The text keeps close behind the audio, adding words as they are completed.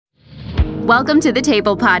Welcome to the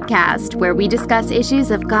Table Podcast, where we discuss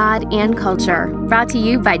issues of God and culture. Brought to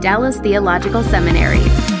you by Dallas Theological Seminary.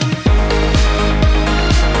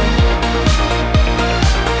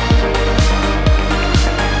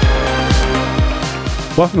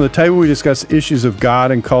 Welcome to the Table. We discuss issues of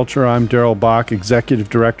God and culture. I'm Darrell Bock, Executive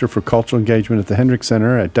Director for Cultural Engagement at the Hendrick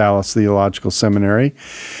Center at Dallas Theological Seminary.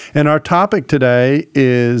 And our topic today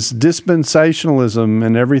is dispensationalism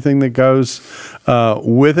and everything that goes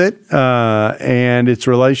with it, and its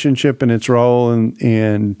relationship and its role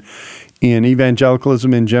in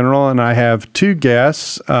evangelicalism in general. And I have two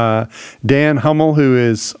guests, Dan Hummel, who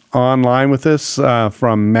is online with us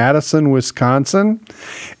from Madison, Wisconsin,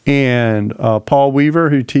 and Paul Weaver,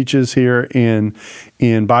 who teaches here in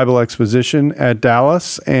Bible exposition at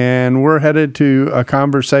Dallas. And we're headed to a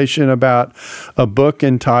conversation about a book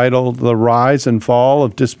entitled The Rise and Fall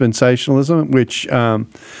of Dispensationalism, which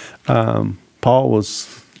Paul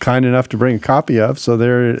was kind enough to bring a copy of. So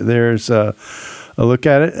there's a look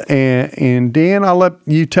at it. And Dan, I'll let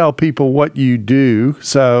you tell people what you do.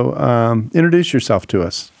 So introduce yourself to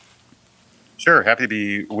us. Sure. Happy to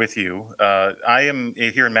be with you. I am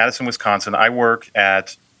here in Madison, Wisconsin. I work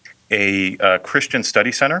at a Christian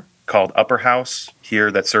study center called Upper House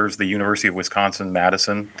here that serves the University of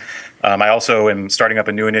Wisconsin-Madison. I also am starting up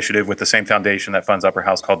a new initiative with the same foundation that funds Upper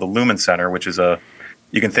House called the Lumen Center, which is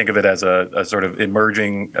you can think of it as a sort of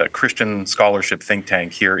emerging Christian scholarship think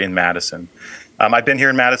tank here in Madison. I've been here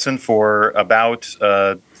in Madison for about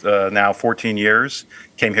now 14 years.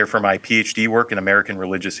 Came here for my PhD work in American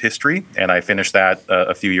religious history, and I finished that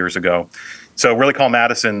a few years ago. So really call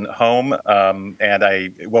Madison home,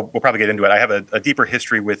 and we'll probably get into it. I have a deeper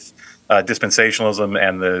history with dispensationalism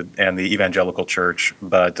and the evangelical church,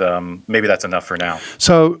 but maybe that's enough for now.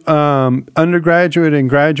 So undergraduate and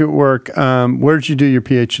graduate work, where did you do your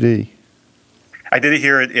PhD? I did it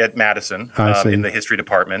here at Madison in the history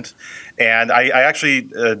department. And I actually,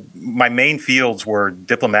 my main fields were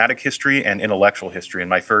diplomatic history and intellectual history. And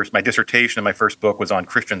my dissertation and my first book was on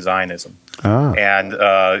Christian Zionism. And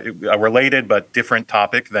a related but different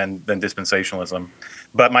topic than dispensationalism.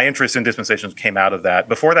 But my interest in dispensationalism came out of that.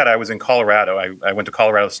 Before that, I was in Colorado. I went to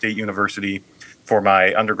Colorado State University for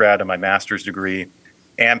my undergrad and my master's degree.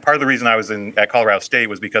 And part of the reason I was at Colorado State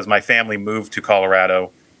was because my family moved to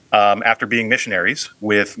Colorado after being missionaries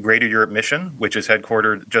with Greater Europe Mission, which is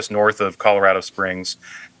headquartered just north of Colorado Springs.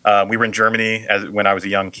 We were in Germany when I was a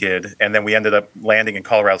young kid, and then we ended up landing in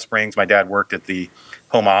Colorado Springs. My dad worked at the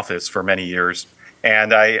home office for many years,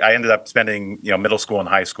 and I ended up spending middle school and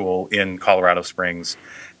high school in Colorado Springs,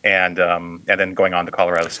 and then going on to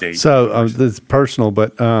Colorado State. So this is personal,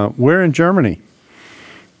 but where in Germany?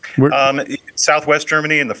 Southwest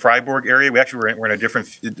Germany in the Freiburg area. We actually were in a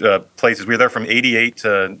different places. We were there from 88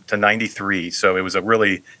 to 93. So it was a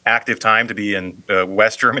really active time to be in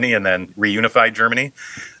West Germany and then reunified Germany.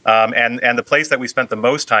 And the place that we spent the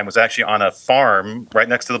most time was actually on a farm right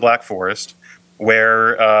next to the Black Forest,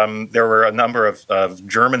 where there were a number of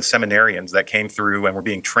German seminarians that came through and were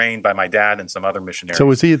being trained by my dad and some other missionaries. So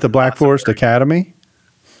was he at the Black Forest Academy?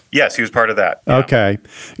 Yes, he was part of that. Yeah. Okay.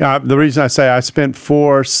 The reason I say I spent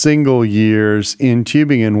 4 single years in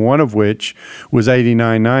Tübingen, one of which was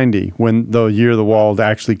 89-90, when the year the wall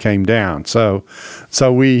actually came down. So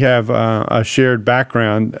we have a shared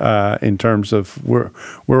background in terms of where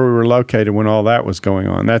we were located when all that was going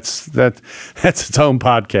on. That's its own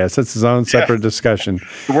podcast. That's its own separate discussion.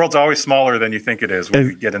 The world's always smaller than you think it is when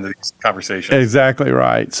you get into these conversations. Exactly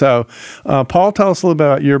right. So, Paul, tell us a little bit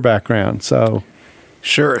about your background.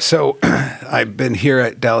 Sure. So I've been here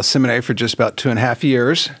at Dallas Seminary for just about 2.5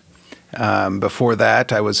 years. Before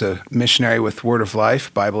that, I was a missionary with Word of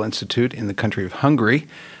Life Bible Institute in the country of Hungary.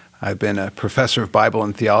 I've been a professor of Bible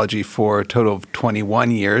and theology for a total of 21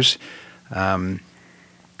 years. In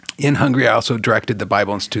Hungary, I also directed the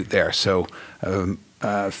Bible Institute there. So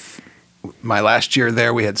my last year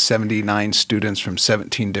there, we had 79 students from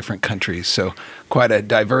 17 different countries. So quite a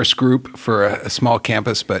diverse group for a small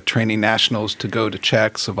campus, but training nationals to go to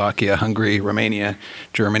Czech, Slovakia, Hungary, Romania,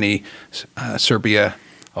 Germany, Serbia,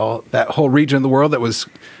 that whole region of the world that was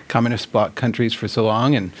communist bloc countries for so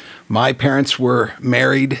long. And my parents were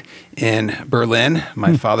married in Berlin.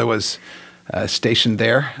 My father was stationed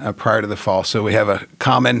there prior to the fall. So we have a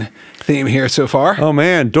common theme here so far. Oh,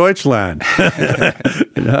 man, Deutschland.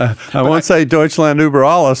 I won't say Deutschland über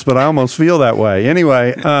alles, but I almost feel that way.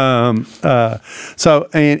 Anyway, so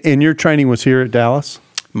and your training was here at Dallas?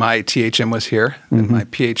 My THM was here, and my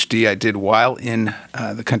PhD I did while in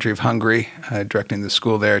the country of Hungary, directing the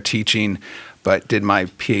school there, teaching, but did my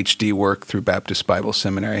PhD work through Baptist Bible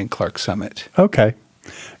Seminary in Clark Summit. Okay.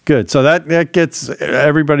 Good. So that gets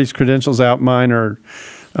everybody's credentials out. Mine are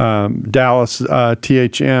Dallas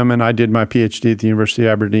THM, and I did my PhD at the University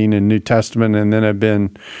of Aberdeen in New Testament, and then I've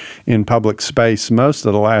been in public space most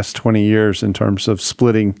of the last 20 years in terms of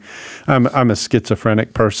splitting. I'm a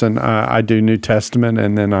schizophrenic person. I do New Testament,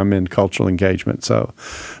 and then I'm in cultural engagement. So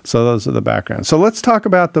those are the backgrounds. So let's talk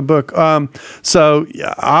about the book. So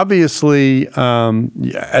obviously,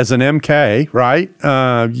 as an MK, right,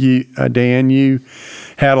 Dan, you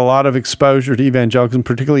had a lot of exposure to evangelicalism,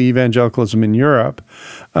 particularly evangelicalism in Europe.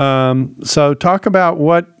 So talk about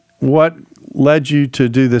what led you to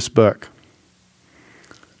do this book.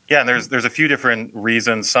 Yeah, and there's a few different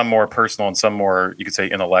reasons, some more personal and some more, you could say,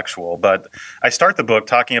 intellectual. But I start the book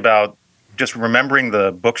talking about just remembering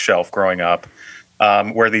the bookshelf growing up,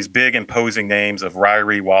 where these big imposing names of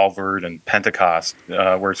Ryrie, Walvoord, and Pentecost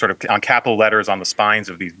were sort of on capital letters on the spines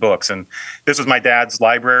of these books. And this was my dad's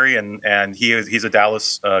library, and he's a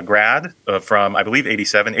Dallas grad from, I believe,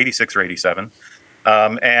 86 or 87.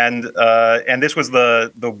 And this was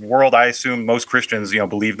the world I assume most Christians,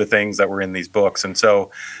 believe the things that were in these books. And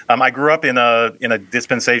so I grew up in a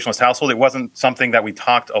dispensationalist household. It wasn't something that we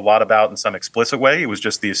talked a lot about in some explicit way. It was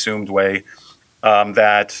just the assumed way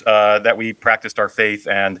that we practiced our faith.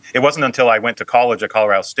 And it wasn't until I went to college at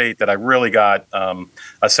Colorado State that I really got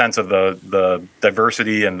a sense of the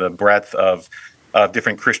diversity and the breadth of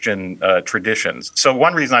different Christian traditions. So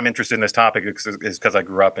one reason I'm interested in this topic is because I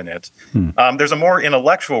grew up in it. There's a more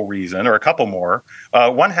intellectual reason, or a couple more.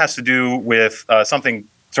 One has to do with something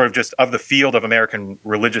sort of just of the field of American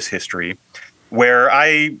religious history, where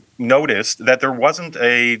I noticed that there wasn't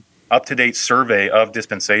a up-to-date survey of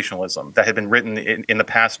dispensationalism that had been written in the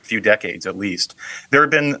past few decades, at least.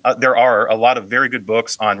 There are a lot of very good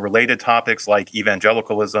books on related topics like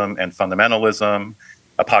evangelicalism and fundamentalism,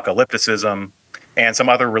 apocalypticism, and some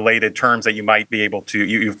other related terms that you might be able to,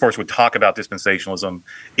 you of course would talk about dispensationalism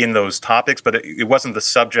in those topics, but it wasn't the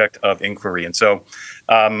subject of inquiry. And so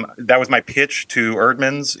that was my pitch to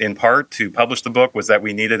Eerdmans, in part, to publish the book, was that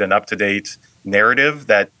we needed an up-to-date narrative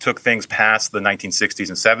that took things past the 1960s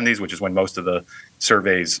and 70s, which is when most of the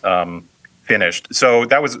surveys finished. So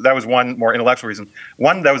that was one more intellectual reason.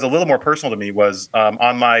 One that was a little more personal to me was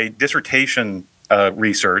on my dissertation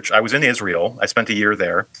research. I was in Israel. I spent a year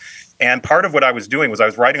there. And part of what I was doing was I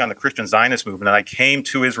was writing on the Christian Zionist movement, and I came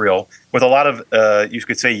to Israel with a lot of, you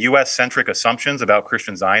could say, U.S.-centric assumptions about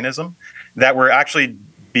Christian Zionism that were actually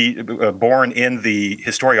born in the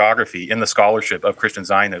historiography, in the scholarship of Christian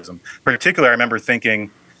Zionism. Particularly, I remember thinking,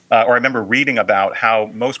 or I remember reading about how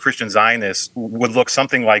most Christian Zionists would look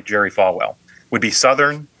something like Jerry Falwell, would be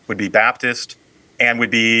Southern, would be Baptist, and would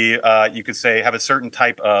be, you could say, have a certain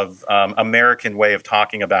type of American way of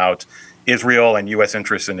talking about Israel and U.S.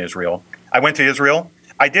 interests in Israel. I went to Israel.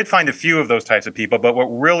 I did find a few of those types of people, but what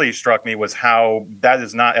really struck me was how that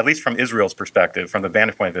is not, at least from Israel's perspective, from the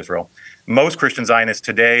vantage point of Israel, most Christian Zionists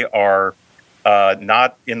today are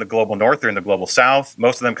not in the global north, they're in the global south.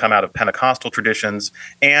 Most of them come out of Pentecostal traditions.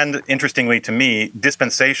 And interestingly to me,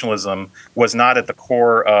 dispensationalism was not at the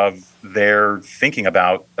core of their thinking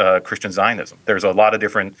about Christian Zionism. There's a lot of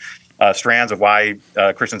different strands of why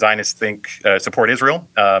Christian Zionists support Israel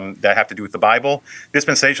that have to do with the Bible.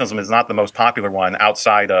 Dispensationalism is not the most popular one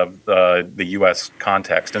outside of the U.S.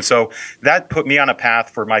 context. And so that put me on a path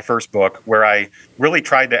for my first book where I really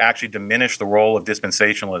tried to actually diminish the role of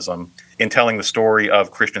dispensationalism in telling the story of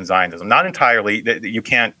Christian Zionism. Not entirely, you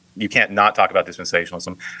can't not talk about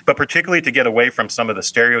dispensationalism, but particularly to get away from some of the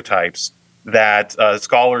stereotypes that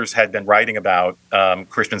scholars had been writing about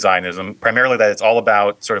Christian Zionism, primarily that it's all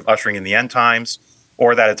about sort of ushering in the end times,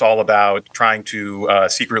 or that it's all about trying to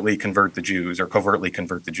secretly convert the Jews or covertly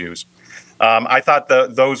convert the Jews. I thought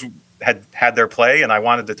those had their play, and I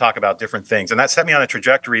wanted to talk about different things. And that set me on a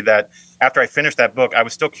trajectory that after I finished that book, I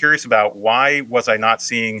was still curious about why was I not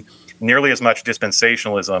seeing nearly as much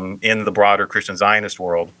dispensationalism in the broader Christian Zionist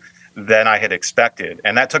world than I had expected.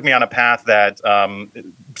 And that took me on a path that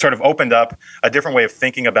sort of opened up a different way of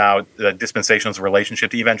thinking about the dispensationalism relationship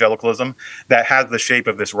to evangelicalism that had the shape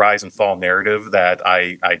of this rise and fall narrative that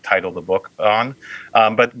I titled the book on.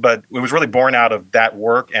 But it was really born out of that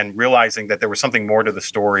work and realizing that there was something more to the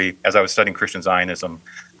story as I was studying Christian Zionism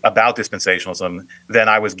about dispensationalism than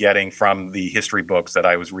I was getting from the history books that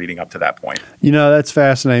I was reading up to that point. That's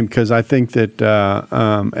fascinating because I think that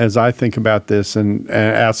as I think about this and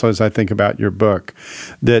also as I think about your book,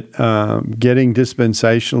 that getting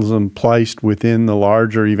dispensationalism placed within the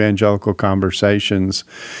larger evangelical conversations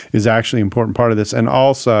is actually an important part of this. And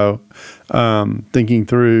also, thinking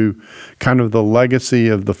through kind of the legacy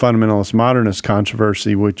of the fundamentalist modernist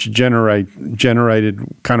controversy, which generated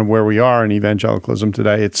kind of where we are in evangelicalism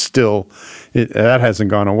today. It's still, that hasn't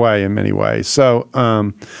gone away in many ways. So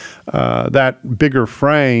that bigger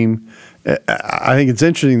frame, I think it's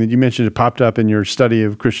interesting that you mentioned it popped up in your study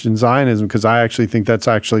of Christian Zionism, because I actually think that's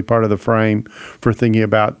actually part of the frame for thinking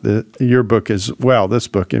about your book as well, this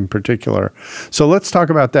book in particular. So let's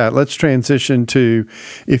talk about that. Let's transition to,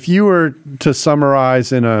 if you were to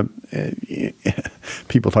summarize in a,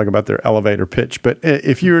 people talk about their elevator pitch, but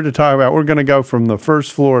if you were to talk about, we're going to go from the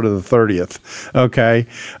first floor to the 30th, okay?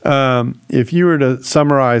 If you were to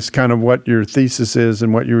summarize kind of what your thesis is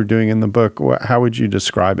and what you were doing in the book, how would you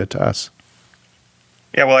describe it to us?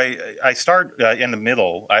 Yeah, well, I start in the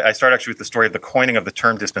middle. I start actually with the story of the coining of the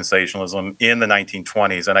term dispensationalism in the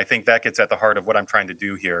 1920s, and I think that gets at the heart of what I'm trying to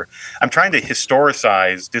do here. I'm trying to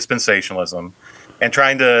historicize dispensationalism and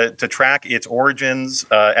trying to track its origins,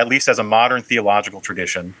 at least as a modern theological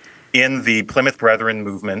tradition, in the Plymouth Brethren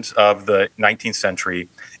movement of the 19th century,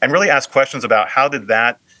 and really ask questions about how did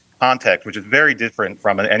that context, which is very different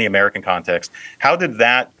from any American context, how did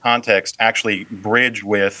that context actually bridge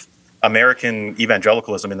with American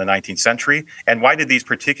evangelicalism in the 19th century, and why did these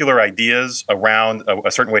particular ideas around a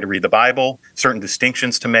certain way to read the Bible, certain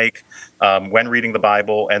distinctions to make when reading the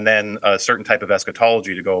Bible, and then a certain type of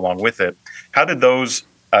eschatology to go along with it, how did those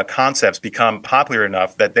concepts become popular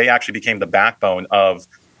enough that they actually became the backbone of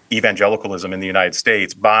evangelicalism in the United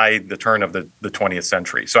States by the turn of the 20th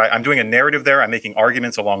century? So I'm doing a narrative there. I'm making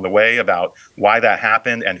arguments along the way about why that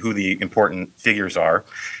happened and who the important figures are.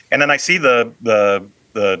 And then I see the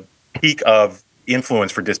peak of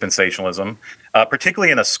influence for dispensationalism, particularly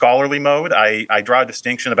in a scholarly mode. I draw a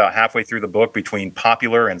distinction about halfway through the book between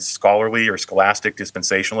popular and scholarly or scholastic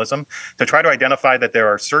dispensationalism to try to identify that there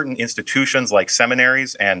are certain institutions like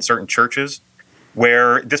seminaries and certain churches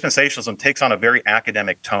where dispensationalism takes on a very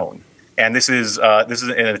academic tone. And this is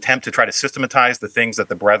an attempt to try to systematize the things that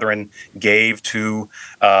the Brethren gave to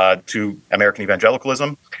American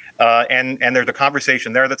evangelicalism. And there's a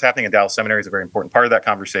conversation there that's happening in Dallas Seminary is a very important part of that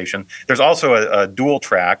conversation. There's also a dual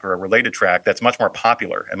track or a related track that's much more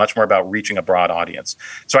popular and much more about reaching a broad audience.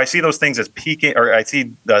 So I see those things as peaking, or I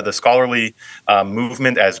see the scholarly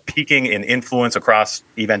movement as peaking in influence across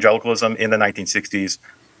evangelicalism in the 1960s,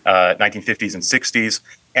 1950s and 60s.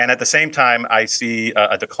 And at the same time, I see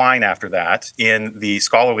a decline after that in the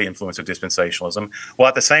scholarly influence of dispensationalism. Well,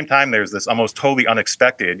 at the same time, there's this almost totally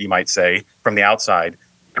unexpected, you might say, from the outside,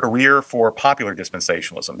 career for popular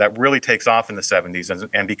dispensationalism that really takes off in the 70s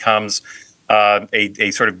and becomes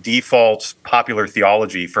a sort of default popular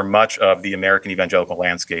theology for much of the American evangelical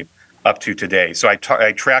landscape up to today. So I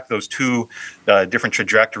track those two different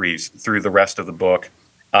trajectories through the rest of the book.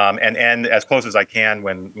 And end as close as I can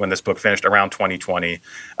when this book finished around 2020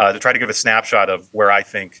 to try to give a snapshot of where I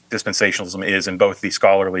think dispensationalism is in both the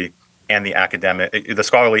scholarly and the academic, the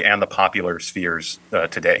scholarly and the popular spheres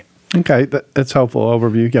today. Okay, that's helpful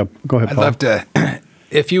overview. Yeah, go ahead, Paul. I'd love to,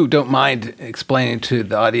 if you don't mind explaining to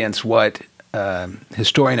the audience what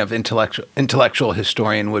historian of intellectual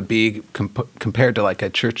historian would be compared to like a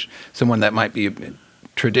church, someone that might be a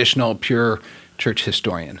traditional, pure church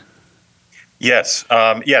historian. Yes.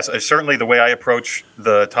 Certainly the way I approach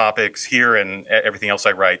the topics here and everything else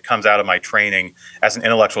I write comes out of my training as an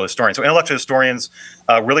intellectual historian. So intellectual historians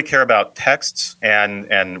really care about texts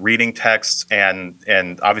and reading texts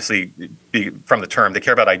and obviously from the term, they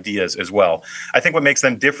care about ideas as well. I think what makes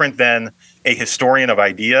them different than a historian of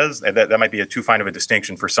ideas, that might be too fine of a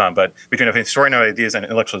distinction for some, but between a historian of ideas and an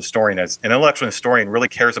intellectual historian, an intellectual historian really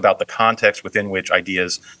cares about the context within which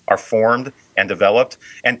ideas are formed and developed.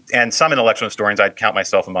 And some intellectual historians, I'd count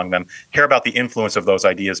myself among them, care about the influence of those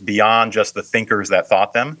ideas beyond just the thinkers that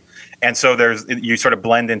thought them. And so you sort of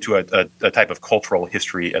blend into a type of cultural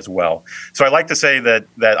history as well. So I like to say that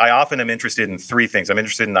I often am interested in three things. I'm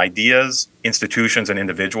interested in ideas, institutions, and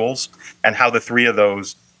individuals, and how the three of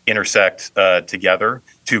those intersect together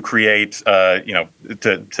to create,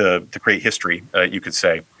 to create history, you could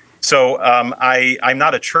say. So I'm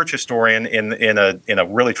not a church historian in a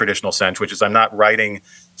really traditional sense, which is I'm not writing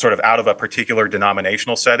sort of out of a particular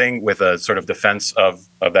denominational setting with a sort of defense of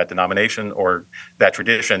that denomination or that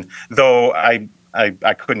tradition, though I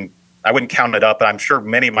wouldn't count it up, but I'm sure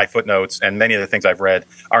many of my footnotes and many of the things I've read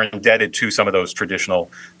are indebted to some of those traditional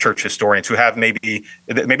church historians who have maybe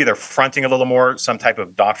they're fronting a little more some type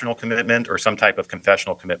of doctrinal commitment or some type of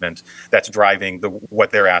confessional commitment that's driving what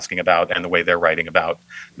they're asking about and the way they're writing about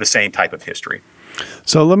the same type of history.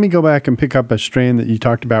 So let me go back and pick up a strand that you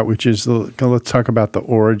talked about, which is let's talk about the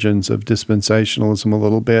origins of dispensationalism a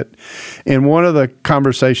little bit. And one of the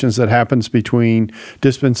conversations that happens between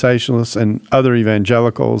dispensationalists and other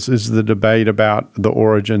evangelicals is the debate about the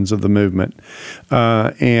origins of the movement.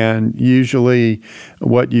 And usually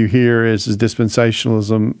what you hear is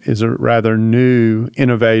dispensationalism is a rather new,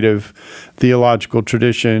 innovative theological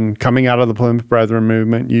tradition coming out of the Plymouth Brethren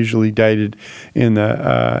movement, usually dated in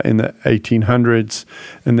the 1800s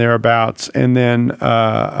and thereabouts, and then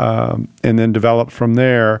developed from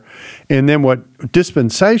there. And then what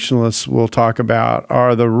dispensationalists will talk about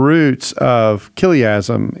are the roots of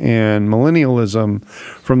Chiliasm and millennialism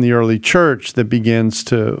from the early church that begins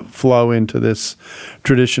to flow into this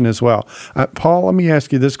tradition as well. Paul, let me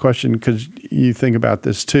ask you this question because you think about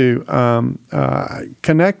this too.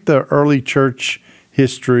 Connect the early church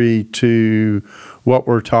history to what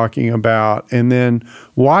we're talking about, and then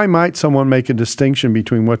why might someone make a distinction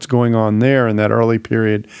between what's going on there in that early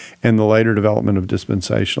period and the later development of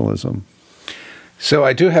dispensationalism? So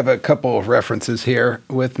I do have a couple of references here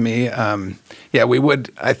with me. We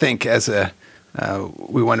would, I think,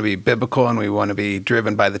 we want to be biblical and we want to be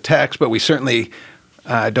driven by the text, but we certainly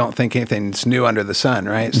don't think anything's new under the sun,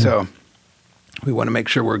 right? Mm-hmm. So we want to make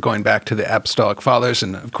sure we're going back to the apostolic fathers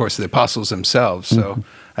and, of course, the apostles themselves. So mm-hmm.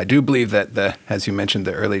 I do believe that, as you mentioned,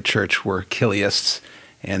 the early church were Chiliasts,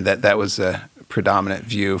 and that was a predominant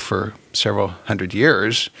view for several hundred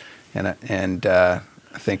years, and I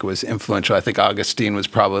think it was influential. I think Augustine was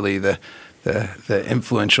probably the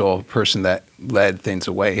influential person that led things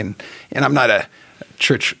away. And I'm not a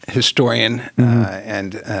church historian,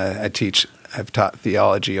 mm-hmm. I've taught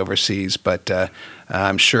theology overseas, but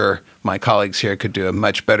I'm sure my colleagues here could do a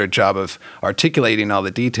much better job of articulating all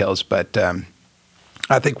the details. But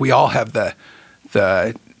I think we all have the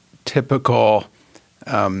typical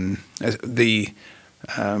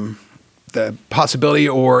the possibility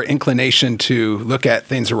or inclination to look at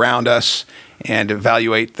things around us and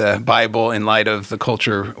evaluate the Bible in light of the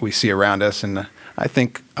culture we see around us. And I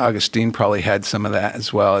think Augustine probably had some of that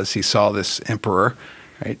as well, as he saw this emperor,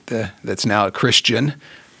 right, that's now a Christian,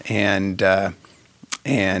 and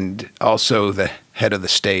also the head of the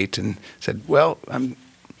state, and said, well,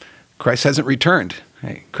 Christ hasn't returned.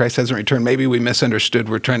 Right? Christ hasn't returned. Maybe we misunderstood.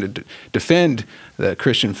 We're trying to defend the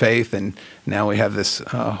Christian faith, and now we have this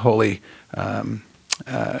holy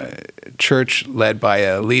church led by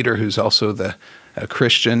a leader who's also a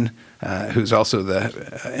Christian, who's also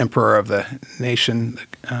the emperor of the nation.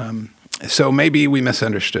 So maybe we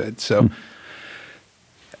misunderstood. So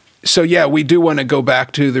yeah, we do want to go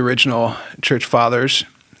back to the original church fathers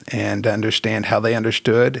and understand how they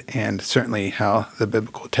understood, and certainly how the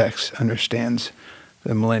biblical text understands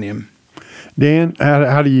the millennium. Dan,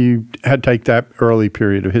 how do you take that early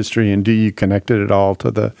period of history, and do you connect it at all to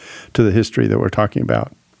the history that we're talking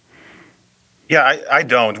about? Yeah, I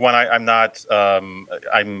don't. One, I'm not.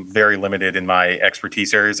 I'm very limited in my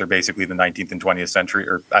expertise areas. They're basically the 19th and 20th century,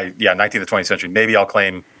 19th and 20th century. Maybe I'll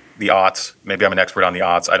claim the aughts. Maybe I'm an expert on the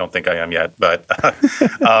aughts. I don't think I am yet, but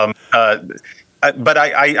but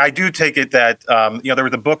I do take it that there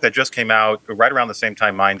was a book that just came out right around the same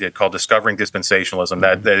time mine did, called Discovering Dispensationalism.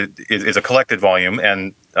 That is a collected volume,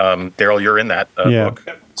 and Darrell, you're in that book.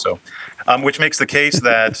 So, which makes the case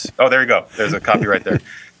that there you go. There's a copy right there.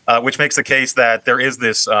 Which makes the case that there is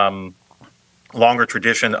this longer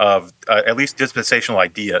tradition of at least dispensational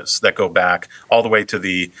ideas that go back all the way to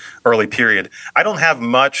the early period. I don't have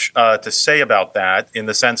much to say about that, in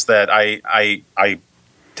the sense that I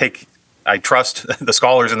trust the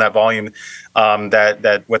scholars in that volume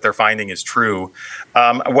that what they're finding is true.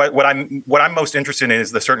 What I'm most interested in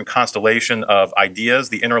is the certain constellation of ideas,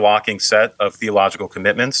 the interlocking set of theological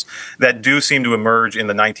commitments that do seem to emerge in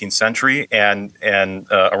the 19th century and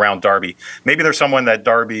around Darby. Maybe there's someone that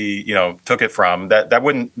Darby took it from. That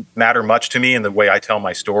wouldn't matter much to me in the way I tell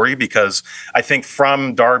my story, because I think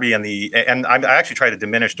from Darby and I actually try to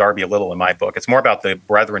diminish Darby a little in my book. It's more about the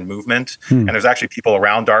Brethren movement, and there's actually people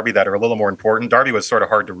around Darby that are a little more important. Darby was sort of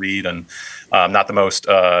hard to read and not the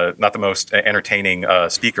most entertaining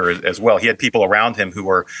speaker as well. He had people around him who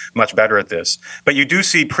were much better at this. But you do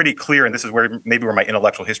see pretty clear, and this is where my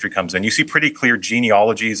intellectual history comes in, you see pretty clear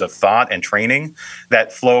genealogies of thought and training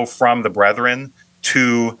that flow from the Brethren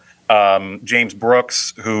to James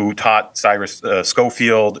Brooks, who taught Cyrus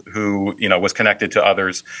Schofield, who was connected to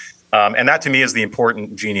others. And that to me is the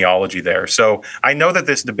important genealogy there. So I know that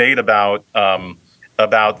this debate about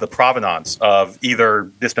the provenance of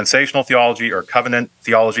either dispensational theology or covenant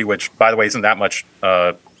theology, which, by the way, isn't that much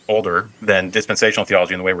older than dispensational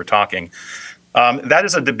theology in the way we're talking. That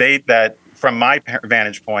is a debate that from my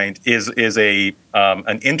vantage point, is an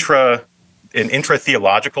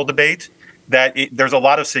intra-theological debate that there's a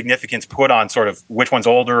lot of significance put on sort of which one's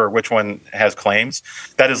older or which one has claims.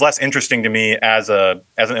 That is less interesting to me as an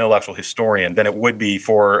intellectual historian than it would be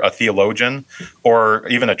for a theologian or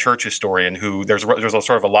even a church historian who there's a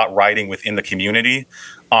sort of a lot writing within the community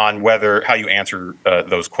on how you answer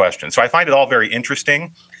those questions. So I find it all very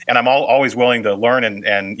interesting, and I'm always willing to learn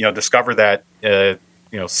and discover that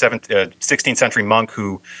 16th century monk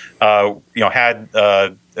who had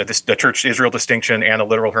the Church Israel distinction and a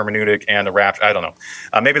literal hermeneutic and a rapture. I don't know.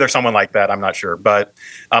 Maybe there's someone like that. I'm not sure. But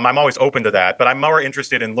I'm always open to that. But I'm more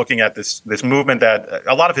interested in looking at this movement that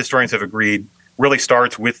a lot of historians have agreed really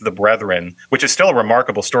starts with the Brethren, which is still a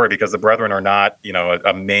remarkable story because the Brethren are not,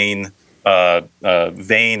 a main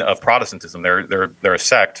vein of Protestantism. They're a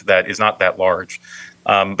sect that is not that large.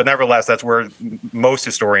 But nevertheless, that's where most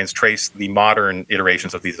historians trace the modern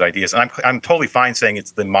iterations of these ideas. And I'm totally fine saying it's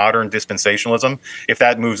the modern dispensationalism if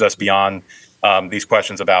that moves us beyond these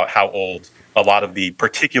questions about how old a lot of the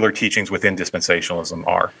particular teachings within dispensationalism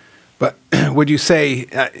are. But would you say,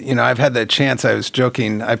 I've had the chance, I was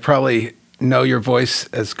joking, I probably know your voice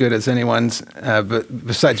as good as anyone's, but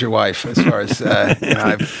besides your wife, as far as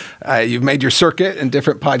you've made your circuit in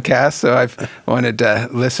different podcasts, so I've wanted to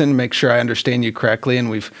listen, make sure I understand you correctly, and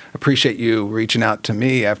we appreciate you reaching out to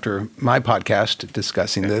me after my podcast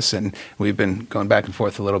discussing this, and we've been going back and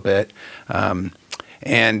forth a little bit, but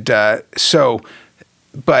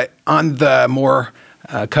on the more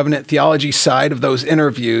covenant theology side of those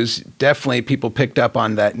interviews, definitely people picked up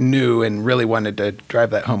on that new and really wanted to drive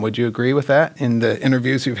that home. Would you agree with that in the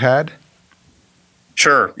interviews you've had?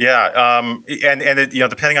 Sure. Yeah. And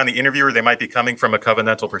depending on the interviewer, they might be coming from a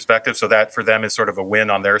covenantal perspective. So that for them is sort of a win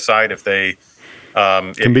on their side if they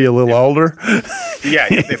can be a little older. Yeah,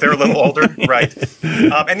 if they're a little older, right.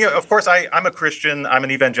 And of course, I'm a Christian. I'm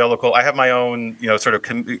an evangelical. I have my own, sort of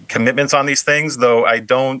commitments on these things. Though I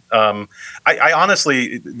don't. I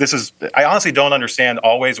honestly don't understand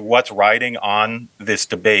always what's riding on this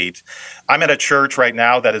debate. I'm at a church right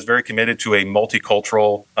now that is very committed to a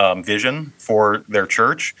multicultural vision for their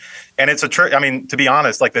church. And it's a church, to be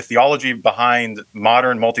honest, like the theology behind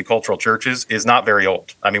modern multicultural churches is not very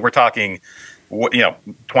old. We're talking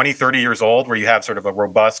 20, 30 years old, where you have sort of a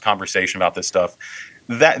robust conversation about this stuff.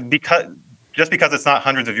 Just because it's not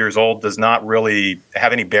hundreds of years old does not really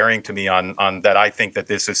have any bearing to me on that. I think that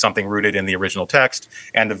this is something rooted in the original text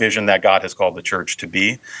and the vision that God has called the church to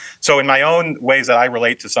be. So in my own ways that I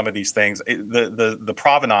relate to some of these things, the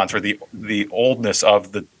provenance or the oldness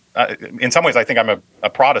of the in some ways, I think I'm a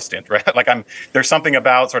Protestant, right? Like there's something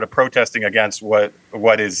about sort of protesting against what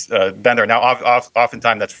is been there. Now,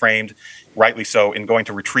 oftentimes that's framed, rightly so, in going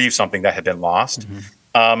to retrieve something that had been lost.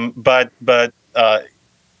 Mm-hmm. But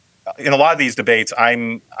in a lot of these debates,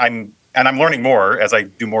 I'm learning more as I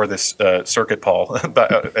do more of this circuit, Paul,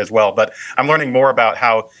 as well. But I'm learning more about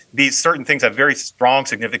how these certain things have very strong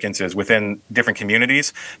significances within different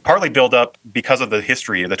communities, partly built up because of the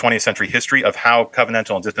history, the 20th century history of how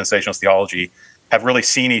covenantal and dispensational theology have really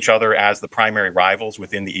seen each other as the primary rivals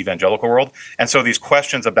within the evangelical world. And so these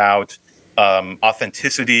questions about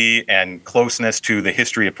authenticity and closeness to the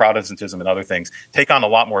history of Protestantism and other things take on a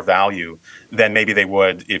lot more value than maybe they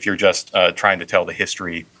would if you're just trying to tell the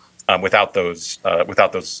history without those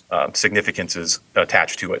significances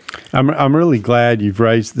attached to it. I'm really glad you've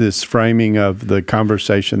raised this framing of the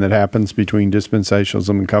conversation that happens between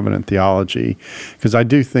dispensationalism and covenant theology, because I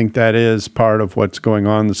do think that is part of what's going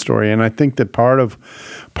on in the story, and I think that part of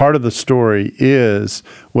the story is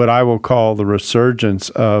what I will call the resurgence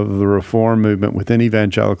of the reform movement within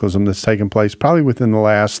evangelicalism that's taken place probably within the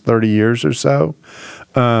last 30 years or so.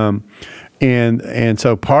 And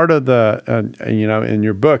so part of the, in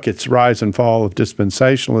your book, it's rise and fall of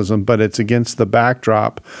dispensationalism, but it's against the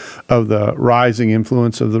backdrop of the rising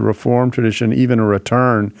influence of the Reformed tradition, even a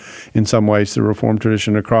return in some ways to the Reformed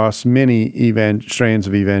tradition across many strands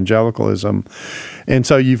of evangelicalism. And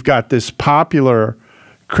so you've got this popular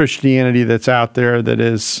Christianity that's out there that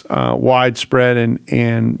is widespread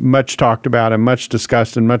and much talked about and much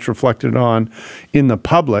discussed and much reflected on in the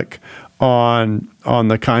public on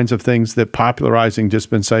the kinds of things that popularizing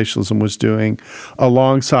dispensationalism was doing,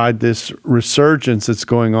 alongside this resurgence that's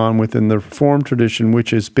going on within the Reformed tradition,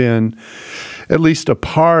 which has been at least a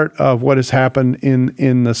part of what has happened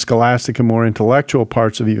in the scholastic and more intellectual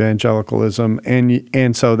parts of evangelicalism.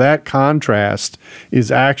 And so that contrast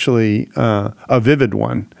is actually a vivid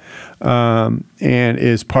one and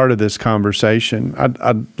is part of this conversation.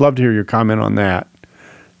 I'd love to hear your comment on that.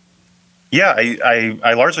 Yeah,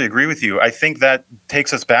 I largely agree with you. I think that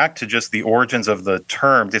takes us back to just the origins of the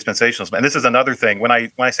term dispensationalism. And this is another thing. When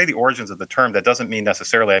I say the origins of the term, that doesn't mean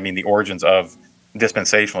necessarily I mean the origins of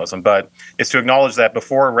dispensationalism, but it's to acknowledge that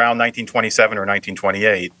before around 1927 or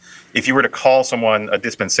 1928, if you were to call someone a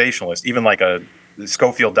dispensationalist, even like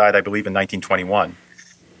Schofield died, I believe, in 1921,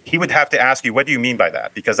 he would have to ask you, what do you mean by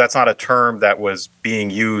that? Because that's not a term that was being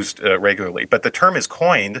used regularly. But the term is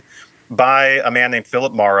coined by a man named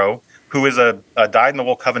Philip Morrow, who is a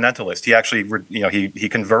dyed-in-the-wool covenantalist. He actually, he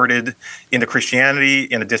converted into Christianity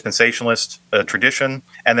in a dispensationalist tradition,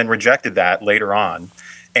 and then rejected that later on,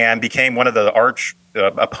 and became one of the arch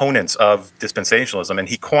opponents of dispensationalism. And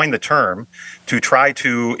he coined the term to try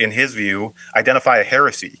to, in his view, identify a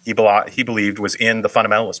heresy he believed was in the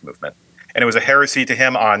fundamentalist movement. And it was a heresy to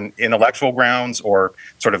him on intellectual grounds or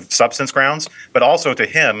sort of substance grounds, but also to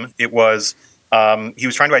him, it was he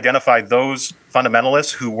was trying to identify those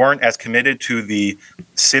fundamentalists who weren't as committed to the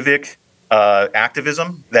civic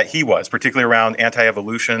activism that he was, particularly around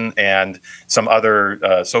anti-evolution and some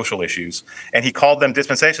other social issues. And he called them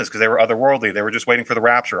dispensationalists because they were otherworldly. They were just waiting for the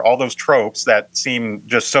rapture. All those tropes that seem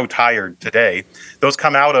just so tired today, those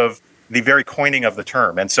come out of the very coining of the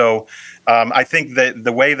term. And so I think that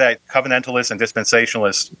the way that covenantalists and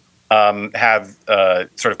dispensationalists have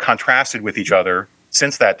sort of contrasted with each other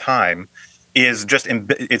since that time is just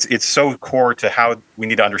it's so core to how we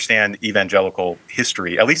need to understand evangelical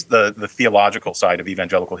history, at least the theological side of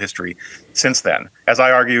evangelical history since then. As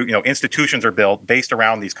I argue, institutions are built based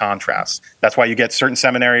around these contrasts. That's why you get certain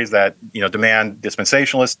seminaries that demand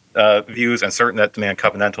dispensationalist views and certain that demand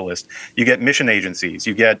covenantalist. You get mission agencies,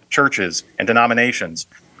 you get churches and denominations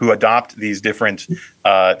who adopt these different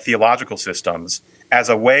theological systems as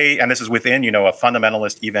a way, and this is within a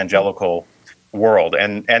fundamentalist evangelical world.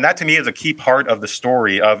 And that to me is a key part of the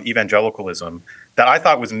story of evangelicalism that I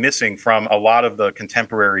thought was missing from a lot of the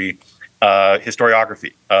contemporary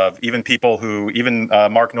historiography of even people who, even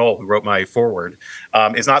Mark Knoll, who wrote my foreword,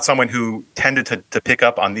 is not someone who tended to pick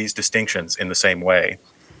up on these distinctions in the same way.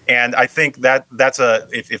 And I think that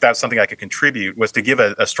if that's something I could contribute, was to give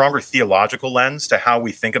a stronger theological lens to how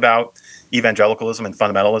we think about evangelicalism and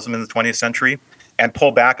fundamentalism in the 20th century, and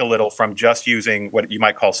pull back a little from just using what you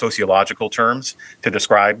might call sociological terms to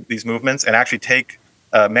describe these movements, and actually take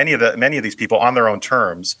many of these people on their own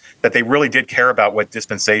terms, that they really did care about what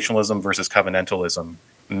dispensationalism versus covenantalism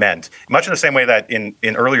meant. Much in the same way that in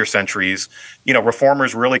earlier centuries,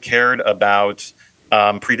 reformers really cared about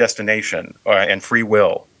predestination and free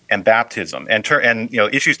will and baptism, and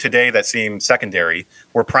issues today that seem secondary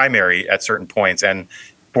were primary at certain points. And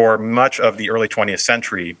for much of the early 20th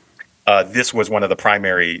century, this was one of the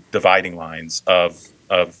primary dividing lines of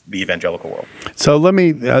the evangelical world. So let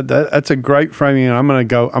me. That's a great framing. And I'm going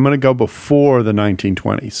to go before the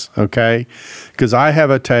 1920s, okay? Because I have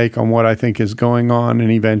a take on what I think is going on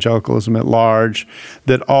in evangelicalism at large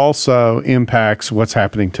that also impacts what's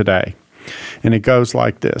happening today. And it goes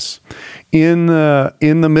like this. In the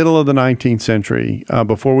middle of the 19th century,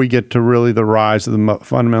 before we get to really the rise of the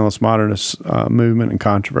fundamentalist modernist movement and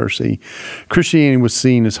controversy, Christianity was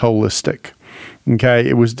seen as holistic. Okay,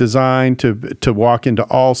 it was designed to walk into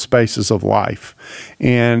all spaces of life.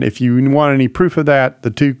 And if you want any proof of that,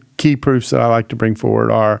 the two key proofs that I like to bring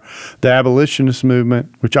forward are the abolitionist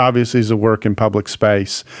movement, which obviously is a work in public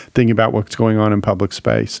space, thinking about what's going on in public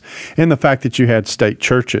space, and the fact that you had state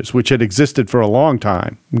churches, which had existed for a long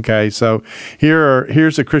time. Okay, so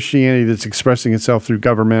here's a Christianity that's expressing itself through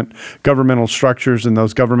governmental structures, and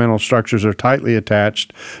those governmental structures are tightly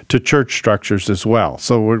attached to church structures as well.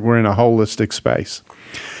 So we're in a holistic space.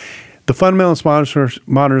 The fundamentalist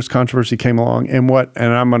modernist controversy came along,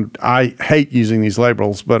 and I hate using these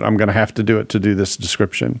labels, but I'm going to have to do it to do this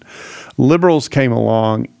description. Liberals came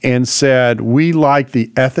along and said, we like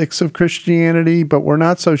the ethics of Christianity, but we're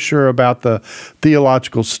not so sure about the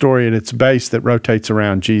theological story at its base that rotates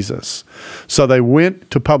around Jesus. So they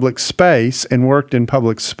went to public space and worked in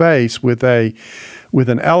public space with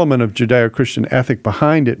an element of Judeo-Christian ethic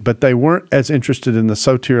behind it, but they weren't as interested in the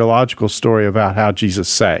soteriological story about how Jesus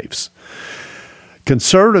saves.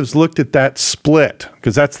 Conservatives looked at that split,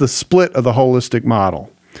 because that's the split of the holistic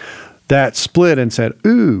model, that split and said,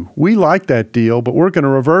 ooh, we like that deal, but we're going to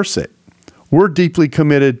reverse it. We're deeply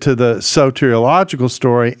committed to the soteriological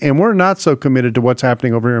story, and we're not so committed to what's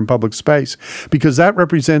happening over here in public space, because that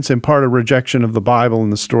represents in part a rejection of the Bible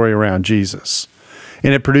and the story around Jesus.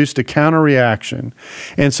 And it produced a counter-reaction.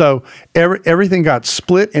 And so everything got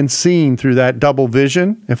split and seen through that double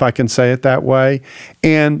vision, if I can say it that way.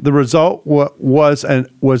 And the result was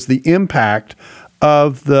the impact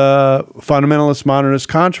of the fundamentalist modernist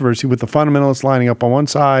controversy, with the fundamentalists lining up on one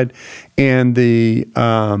side and the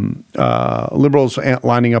liberals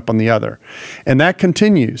lining up on the other. And that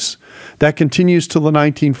continues. That continues till the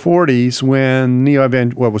 1940s when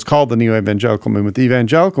what was called the neo-evangelical movement. The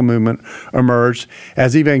evangelical movement emerged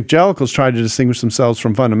as evangelicals tried to distinguish themselves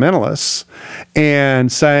from fundamentalists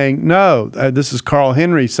and saying, no, this is Carl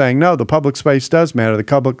Henry saying, no, the public space does matter. The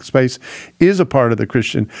public space is a part of the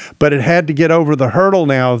Christian. But it had to get over the hurdle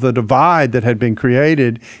now of the divide that had been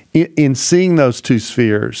created in seeing those two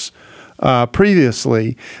spheres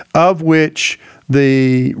previously, of which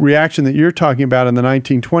the reaction that you're talking about in the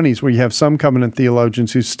 1920s, where you have some covenant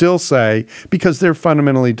theologians who still say, because they're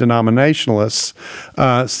fundamentally denominationalists,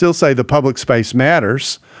 still say the public space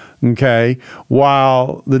matters, okay,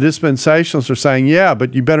 while the dispensationalists are saying, yeah,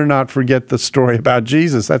 but you better not forget the story about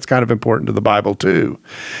Jesus. That's kind of important to the Bible too.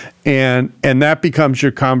 And that becomes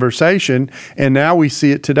your conversation. And now we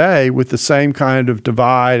see it today with the same kind of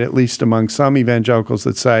divide, at least among some evangelicals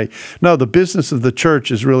that say, no, the business of the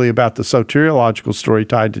church is really about the soteriological story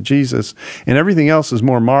tied to Jesus, and everything else is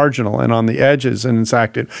more marginal and on the edges. And in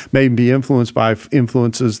fact, it may be influenced by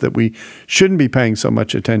influences that we shouldn't be paying so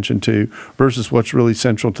much attention to versus what's really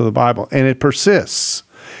central to the Bible. And it persists.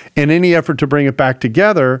 And any effort to bring it back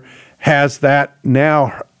together has that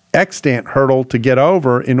now extant hurdle to get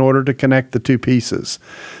over in order to connect the two pieces.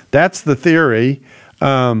 That's the theory.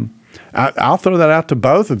 I'll throw that out to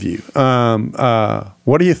both of you.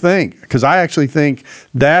 What do you think? Because I actually think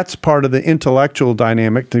that's part of the intellectual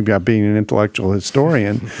dynamic, think about being an intellectual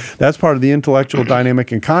historian, that's part of the intellectual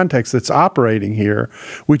dynamic and context that's operating here,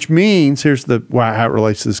 which means, here's how it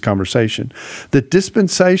relates to this conversation, that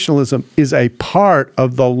dispensationalism is a part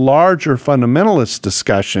of the larger fundamentalist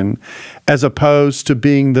discussion as opposed to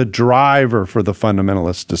being the driver for the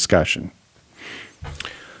fundamentalist discussion.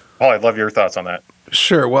 Paul, I'd love your thoughts on that.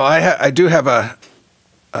 Sure. Well, I do have a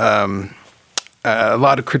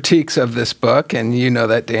lot of critiques of this book, and you know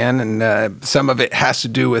that, Dan, and some of it has to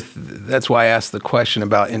do with, that's why I asked the question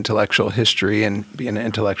about intellectual history and being an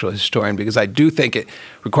intellectual historian, because I do think it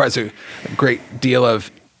requires a great deal of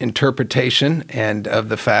interpretation and of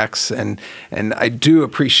the facts, and I do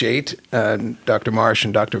appreciate Dr. Marsh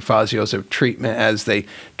and Dr. Fazio's treatment as they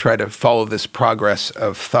try to follow this progress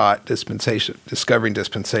of thought, discovering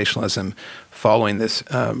dispensationalism, following this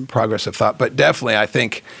progress of thought. But definitely, I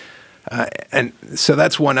think, and so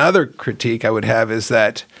that's one other critique I would have, is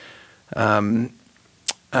that sometimes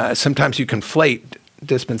you conflate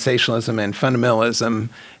dispensationalism and fundamentalism,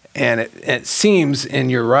 and it seems in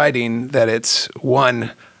your writing that it's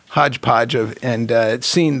one hodgepodge of, and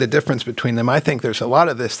seeing the difference between them. I think there's a lot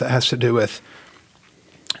of this that has to do with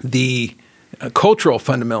the cultural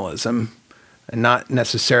fundamentalism, and not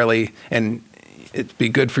necessarily, and it'd be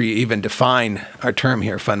good for you to even define our term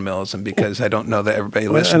here, fundamentalism, because I don't know that everybody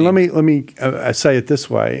listening. And let me say it this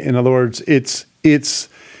way. In other words, it's the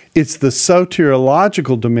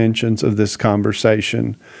soteriological dimensions of this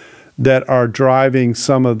conversation that are driving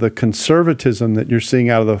some of the conservatism that you're seeing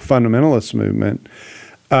out of the fundamentalist movement,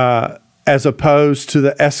 as opposed to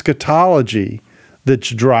the eschatology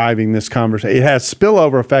that's driving this conversation. It has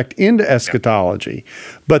spillover effect into eschatology,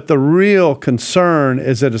 but the real concern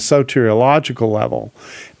is at a soteriological level.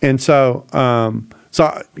 And so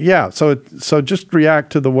just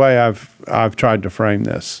react to the way I've tried to frame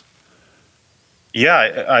this.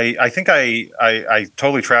 Yeah, I think I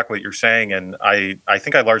totally track what you're saying, and I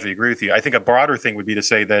think I largely agree with you. I think a broader thing would be to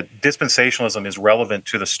say that dispensationalism is relevant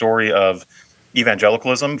to the story of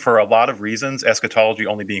evangelicalism for a lot of reasons, eschatology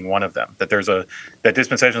only being one of them. That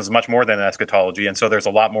dispensationalism is much more than eschatology, and so there's a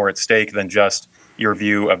lot more at stake than just your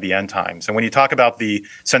view of the end times. And when you talk about the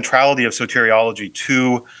centrality of soteriology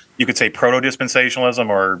to, you could say, proto-dispensationalism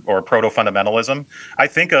or proto-fundamentalism,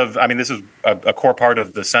 this is a core part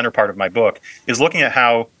of the center part of my book, is looking at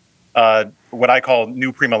how what I call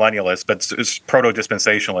new premillennialists, but it's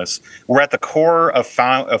proto-dispensationalists, were at the core of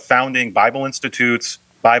founding Bible institutes,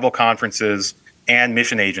 Bible conferences, and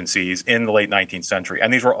mission agencies in the late 19th century.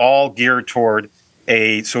 And these were all geared toward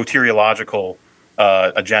a soteriological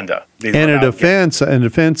agenda. And a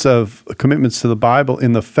defense of commitments to the Bible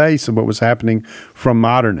in the face of what was happening from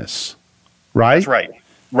modernists, right? That's right.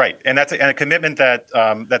 Right. And that's a commitment that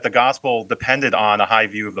that the gospel depended on a high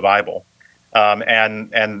view of the Bible.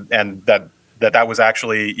 And that was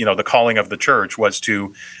actually, the calling of the church was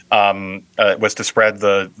to spread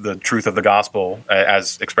the truth of the gospel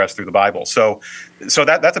as expressed through the Bible. So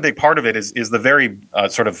that's a big part of it is the very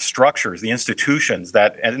sort of structures, the institutions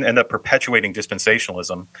that end up perpetuating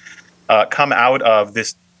dispensationalism come out of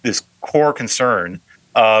this core concern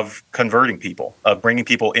of converting people, of bringing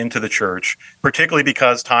people into the church, particularly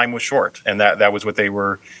because time was short, and that was what they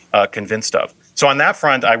were convinced of. So on that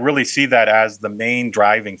front, I really see that as the main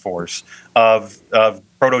driving force of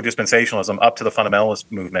proto-dispensationalism up to the fundamentalist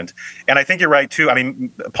movement. And I think you're right, too. I mean,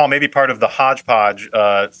 Paul, maybe part of the hodgepodge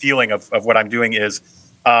feeling of what I'm doing is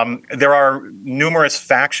there are numerous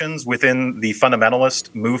factions within the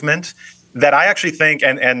fundamentalist movement that I actually think,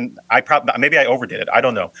 and maybe I overdid it, I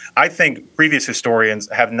don't know. I think previous historians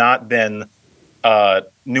have not been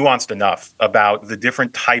nuanced enough about the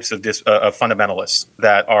different types of fundamentalists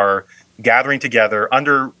that are gathering together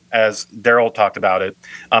under, as Darrell talked about it,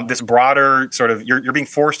 this broader sort of, you're being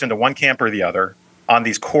forced into one camp or the other on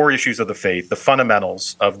these core issues of the faith, the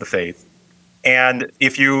fundamentals of the faith. And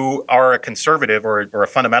if you are a conservative or a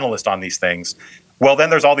fundamentalist on these things, well,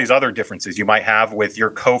 then there's all these other differences you might have with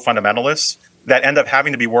your co-fundamentalists that end up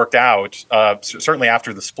having to be worked out, certainly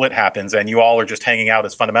after the split happens and you all are just hanging out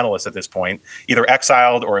as fundamentalists at this point, either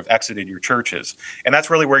exiled or have exited your churches. And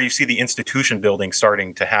that's really where you see the institution building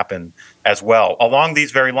starting to happen as well, along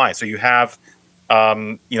these very lines. So you have,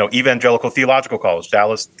 Evangelical Theological College,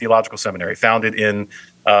 Dallas Theological Seminary, founded in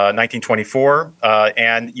 1924,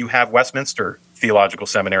 and you have Westminster Theological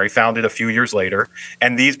Seminary, founded a few years later,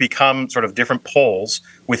 and these become sort of different poles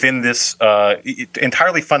within this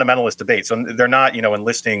entirely fundamentalist debate. So they're not,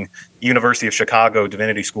 enlisting University of Chicago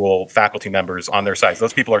Divinity School faculty members on their sides.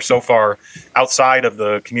 Those people are so far outside of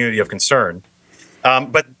the community of concern.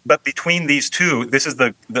 But between these two,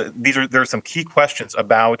 there are some key questions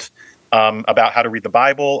about how to read the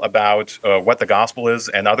Bible, about what the gospel is,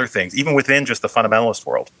 and other things, even within just the fundamentalist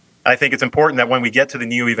world. I think it's important that when we get to the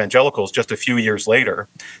neo-evangelicals just a few years later,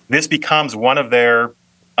 this becomes one of their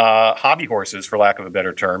hobby horses, for lack of a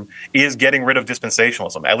better term, is getting rid of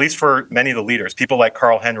dispensationalism, at least for many of the leaders. People like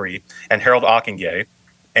Carl Henry and Harold Ockenga,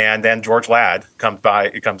 and then George Ladd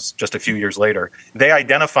comes just a few years later. They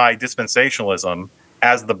identify dispensationalism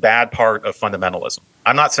as the bad part of fundamentalism.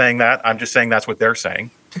 I'm not saying that. I'm just saying that's what they're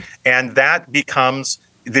saying. And that becomes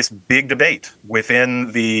this big debate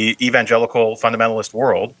within the evangelical fundamentalist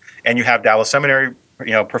world. And you have Dallas Seminary,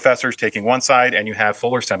 professors taking one side, and you have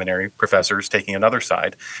Fuller Seminary professors taking another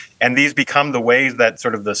side. And these become the ways that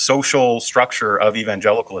sort of the social structure of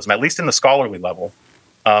evangelicalism, at least in the scholarly level,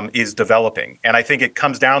 is developing. And I think it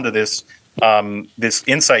comes down to this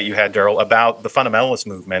insight you had, Darrell, about the fundamentalist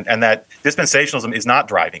movement, and that dispensationalism is not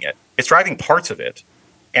driving it. It's driving parts of it.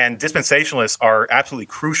 And dispensationalists are absolutely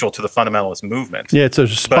crucial to the fundamentalist movement. Yeah, it's a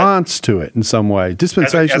response to it in some way.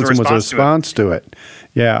 Dispensationalism was a response to it.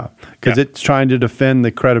 Yeah, because it's trying to defend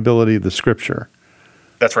the credibility of the Scripture.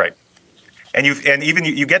 That's right. And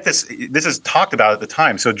you get this. This is talked about at the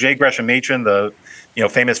time. So J. Gresham Machen, the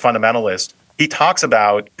famous fundamentalist, he talks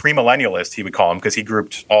about premillennialists. He would call them, because he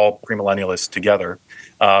grouped all premillennialists together.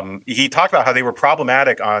 He talked about how they were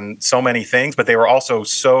problematic on so many things, but they were also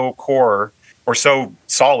so core or so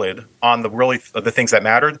solid on the things that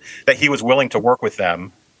mattered, that he was willing to work with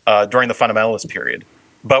them during the fundamentalist period.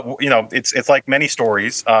 But it's like many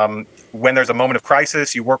stories. When there's a moment of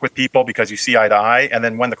crisis, you work with people because you see eye to eye, and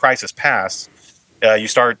then when the crisis passes, you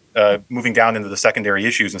start moving down into the secondary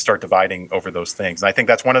issues and start dividing over those things. And I think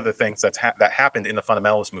that's one of the things that happened in the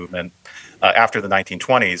fundamentalist movement after the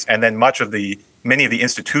 1920s, and then many of the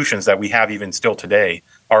institutions that we have even still today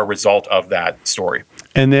are a result of that story.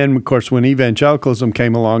 And then, of course, when evangelicalism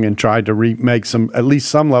came along and tried to make at least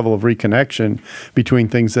some level of reconnection between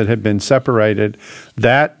things that had been separated,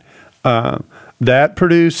 that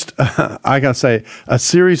produced, I gotta say, a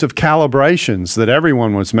series of calibrations that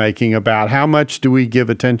everyone was making about how much do we give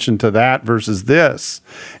attention to that versus this,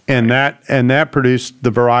 and that produced the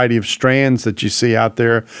variety of strands that you see out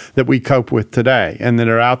there that we cope with today and that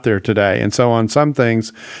are out there today. And so on some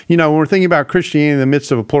things, when we're thinking about Christianity in the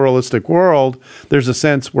midst of a pluralistic world, there's a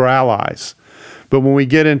sense we're allies. But when we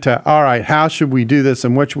get into, all right, how should we do this,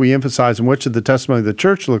 and what should we emphasize, and what should the testimony of the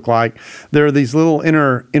church look like, there are these little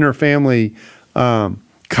inner family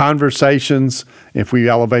conversations, if we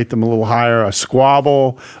elevate them a little higher, a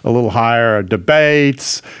squabble, a little higher,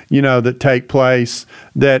 debates, that take place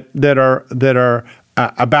that are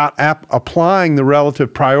about applying the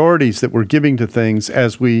relative priorities that we're giving to things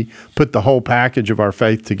as we put the whole package of our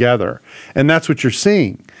faith together. And that's what you're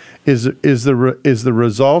seeing is the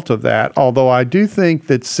result of that. Although I do think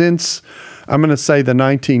that since, I'm going to say, the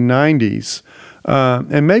 1990s,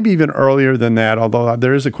 and maybe even earlier than that, although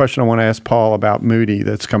there is a question I want to ask Paul about Moody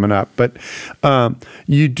that's coming up. But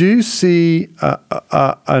you do see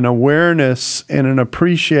an awareness and an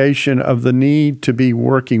appreciation of the need to be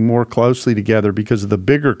working more closely together because of the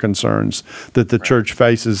bigger concerns that the church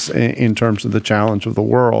faces in terms of the challenge of the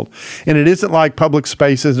world. And it isn't like public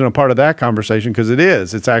space isn't a part of that conversation, because it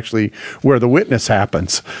is. It's actually where the witness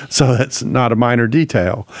happens. So that's not a minor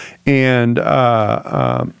detail. And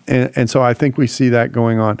so I think we see that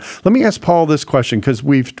going on. Let me ask Paul this question, because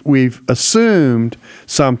we've assumed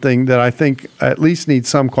something that I think at least needs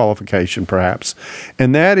some qualification, perhaps,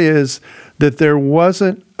 and that is that there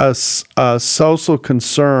wasn't a social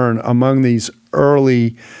concern among these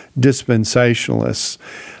early dispensationalists.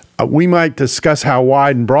 We might discuss how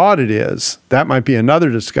wide and broad it is. That might be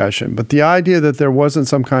another discussion. But the idea that there wasn't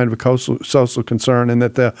some kind of a social concern, and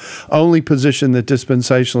that the only position that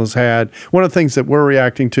dispensationalists had, one of the things that we're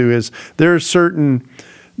reacting to is there are certain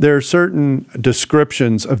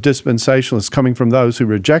descriptions of dispensationalists coming from those who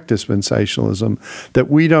reject dispensationalism that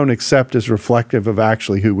we don't accept as reflective of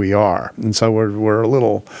actually who we are. And so we're a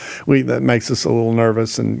little, that makes us a little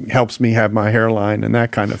nervous and helps me have my hairline and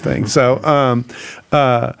that kind of thing.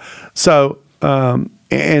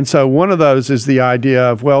 And so one of those is the idea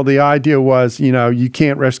of, well, the idea was, you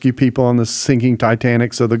can't rescue people on the sinking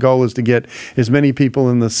Titanic, so the goal is to get as many people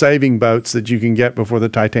in the saving boats that you can get before the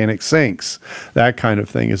Titanic sinks. That kind of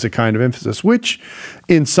thing is a kind of emphasis, which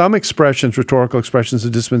in some expressions, rhetorical expressions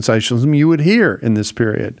of dispensationalism, you would hear in this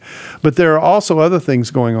period. But there are also other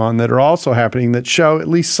things going on that are also happening that show at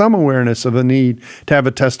least some awareness of a need to have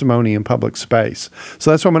a testimony in public space.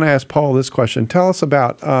 So that's why I'm going to ask Paul this question. Tell us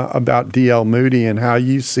about D.L. Moody and how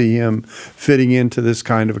you see him fitting into this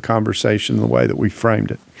kind of a conversation in the way that we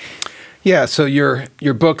framed it. Yeah, so your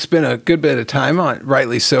book's been a good bit of time,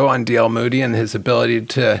 rightly so, on D.L. Moody and his ability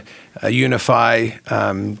to unify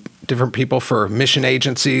different people for mission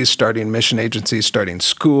agencies, starting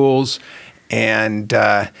schools, and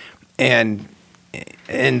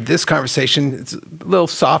in this conversation, it's a little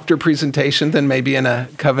softer presentation than maybe in a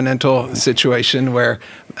covenantal situation where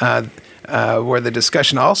the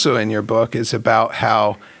discussion also in your book is about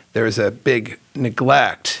how there's a big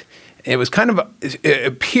neglect. It was kind of, it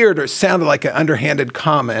appeared or sounded like an underhanded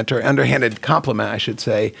comment, or underhanded compliment, I should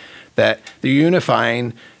say, that they're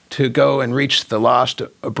unifying to go and reach the lost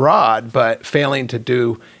abroad, but failing to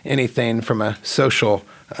do anything from a social,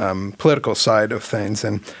 political side of things.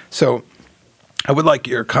 And so I would like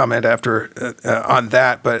your comment after on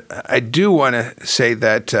that, but I do want to say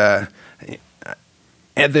that,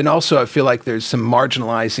 and then also I feel like there's some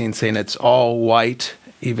marginalizing, saying it's all white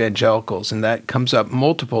evangelicals, and that comes up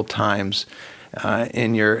multiple times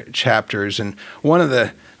in your chapters. And one of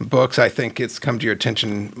the books I think it's come to your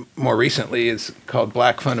attention more recently is called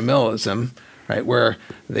Black Fundamentalism, right, where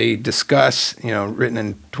they discuss, written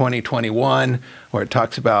in 2021, where it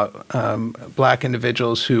talks about black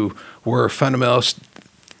individuals who were fundamentalists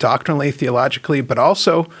doctrinally, theologically, but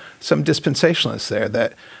also some dispensationalists there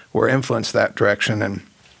that were influenced that direction. And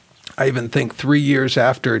I even think 3 years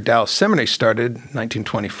after Dallas Seminary started,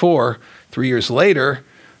 1924, 3 years later,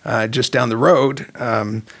 just down the road,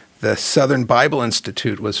 the Southern Bible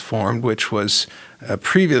Institute was formed, which was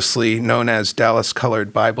previously known as Dallas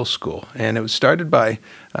Colored Bible School. And it was started by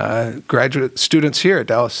graduate students here at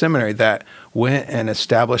Dallas Seminary that went and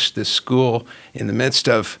established this school in the midst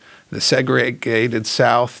of the segregated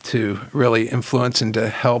South to really influence and to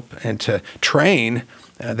help and to train.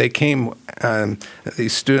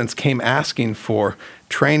 These students came asking for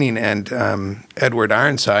training, and Edward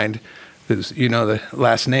Ironside, who's, the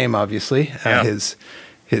last name, obviously,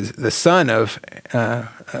 the son of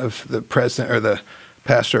the president or the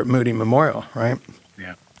pastor at Moody Memorial, right?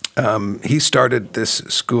 Yeah. He started this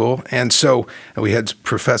school, and so we had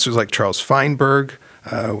professors like Charles Feinberg,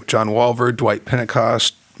 John Walver, Dwight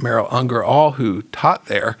Pentecost, Merrill Unger, all who taught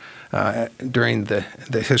there during the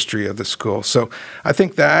history of the school. So I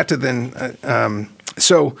think that, and then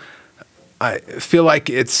so I feel like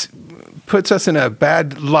it puts us in a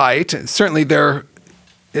bad light. Certainly there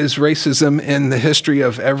is racism in the history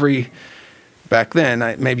of back then,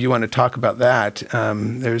 maybe you want to talk about that.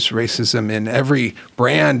 There's racism in every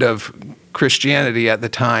brand of Christianity at the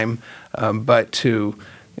time, but to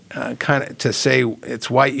to say it's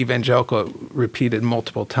white evangelical repeated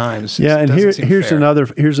multiple times. Yeah, and here's another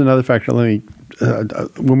factor. Let me,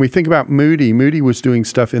 when we think about Moody was doing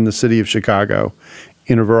stuff in the city of Chicago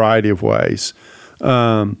in a variety of ways.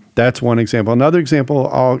 That's one example. Another example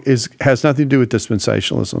has nothing to do with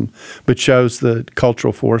dispensationalism, but shows the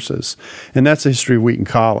cultural forces, and that's the history of Wheaton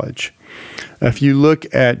College. If you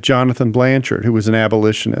look at Jonathan Blanchard, who was an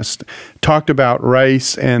abolitionist, talked about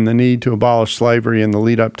race and the need to abolish slavery in the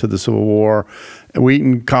lead up to the Civil War.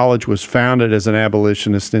 Wheaton College was founded as an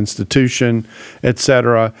abolitionist institution,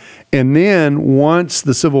 etc. And then once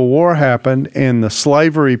the Civil War happened and the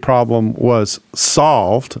slavery problem was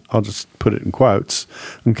solved, I'll just put it in quotes,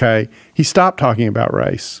 okay, he stopped talking about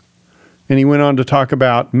race. And he went on to talk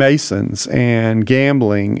about Masons and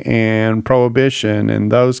gambling and prohibition and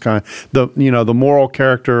those the moral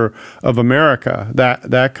character of America,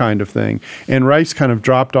 that kind of thing. And race kind of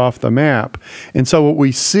dropped off the map. And so what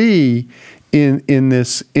we see in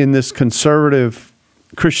this conservative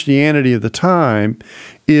Christianity of the time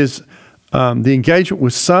is the engagement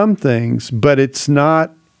with some things, but it's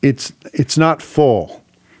not full.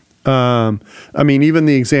 I mean, even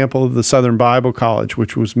the example of the Southern Bible College,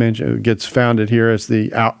 which was mentioned, gets founded here as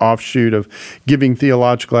the offshoot of giving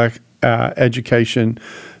theological education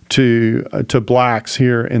to blacks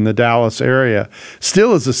here in the Dallas area,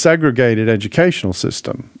 still is a segregated educational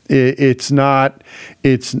system. It's not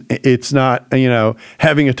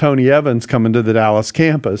having a Tony Evans come into the Dallas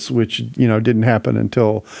campus, which didn't happen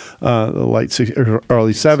until the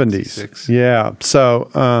early 70s. Yeah,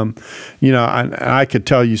 so I could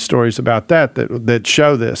tell you stories about that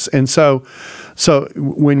show this, and so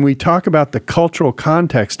when we talk about the cultural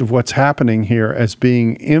context of what's happening here as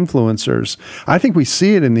being influencers, I think we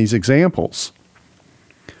see it in these examples.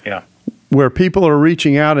 Yeah. Where people are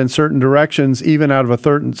reaching out in certain directions, even out of a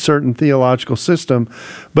certain theological system,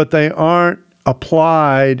 but they aren't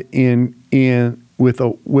applied with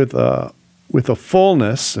a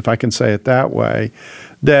fullness, if I can say it that way,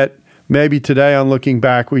 that maybe today on looking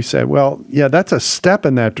back we said, well, yeah, that's a step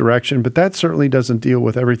in that direction, but that certainly doesn't deal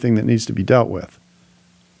with everything that needs to be dealt with.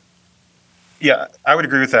 Yeah, I would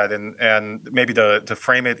agree with that, and maybe to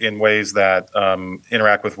frame it in ways that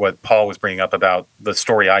interact with what Paul was bringing up about the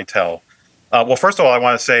story I tell. Well, first of all, I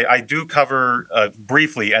want to say I do cover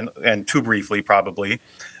briefly, and too briefly probably,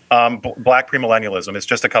 Black premillennialism. It's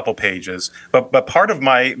just a couple pages. But part of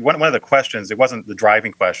one of the questions, it wasn't the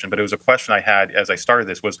driving question, but it was a question I had as I started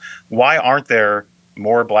this, was why aren't there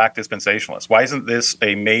more Black dispensationalists? Why isn't this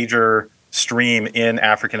a major stream in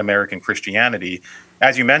African American Christianity?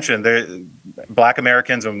 As you mentioned, Black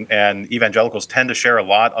Americans and evangelicals tend to share a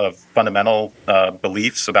lot of fundamental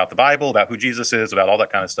beliefs about the Bible, about who Jesus is, about all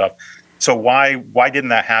that kind of stuff. So why didn't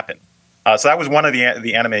that happen? So that was one of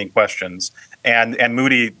the animating questions. And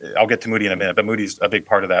Moody, I'll get to Moody in a minute, but Moody's a big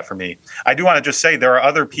part of that for me. I do want to just say there are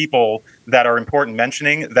other people that are important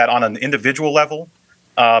mentioning that on an individual level,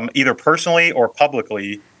 either personally or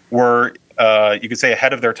publicly, were you could say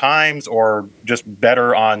ahead of their times or just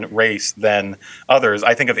better on race than others.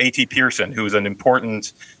 I think of A.T. Pierson, who's an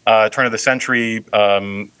important turn of the century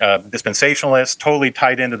dispensationalist, totally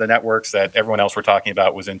tied into the networks that everyone else we're talking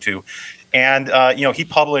about was into. And, he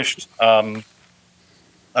published a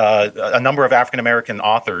number of African-American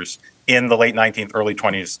authors in the late 19th, early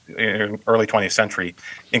 20th century,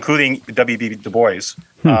 including W.B. Du Bois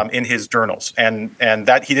in his journals. And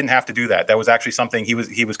that he didn't have to do that. That was actually something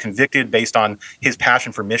he was convicted based on his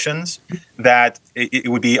passion for missions, that it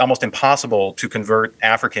would be almost impossible to convert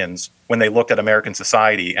Africans when they looked at American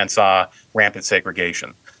society and saw rampant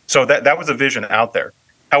segregation. So that was a vision out there.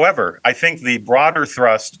 However, I think the broader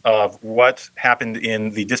thrust of what happened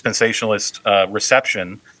in the dispensationalist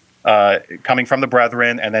reception coming from the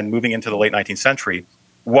Brethren and then moving into the late 19th century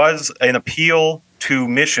was an appeal to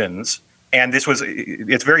missions. And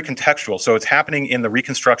it's very contextual. So it's happening in the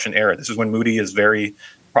Reconstruction era. This is when Moody is very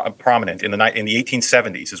prominent. In the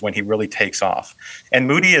 1870s is when he really takes off. And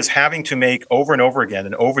Moody is having to make over and over again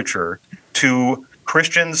an overture to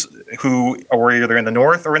Christians who were either in the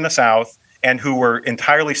North or in the South, and who were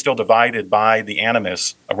entirely still divided by the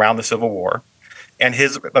animus around the Civil War. And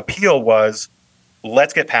his appeal was,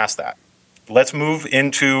 let's get past that. Let's move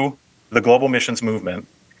into the global missions movement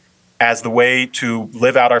as the way to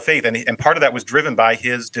live out our faith. And part of that was driven by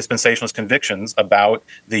his dispensationalist convictions about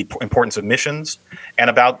the importance of missions and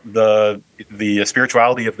about the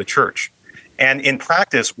spirituality of the church. And in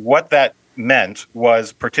practice, what that meant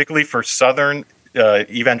was, particularly for Southern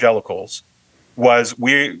evangelicals,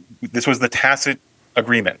 this was the tacit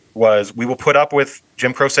agreement, was we will put up with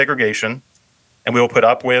Jim Crow segregation, and we will put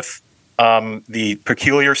up with the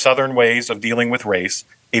peculiar Southern ways of dealing with race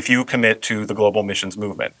if you commit to the global missions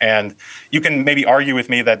movement. And you can maybe argue with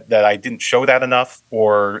me that I didn't show that enough,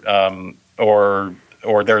 or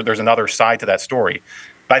there's another side to that story.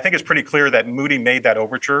 But I think it's pretty clear that Moody made that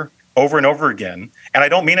overture over and over again. And I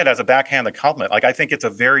don't mean it as a backhanded compliment. Like, I think it's a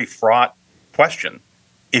very fraught question.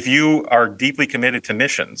 If you are deeply committed to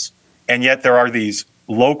missions, and yet there are these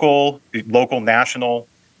local, national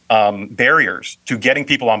barriers to getting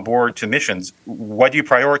people on board to missions. What do you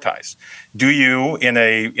prioritize? Do you, in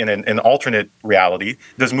an alternate reality,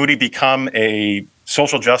 does Moody become a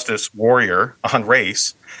social justice warrior on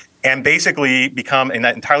race and basically become an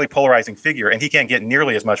entirely polarizing figure, and he can't get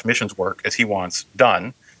nearly as much missions work as he wants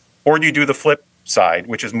done? Or do you do the flip side,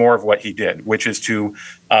 which is more of what he did, which is to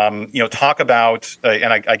talk about,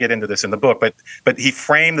 and I get into this in the book, but he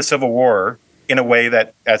framed the Civil War in a way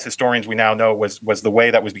that, as historians we now know, was the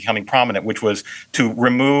way that was becoming prominent, which was to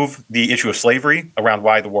remove the issue of slavery around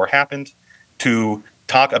why the war happened, to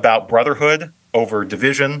talk about brotherhood over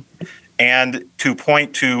division, and to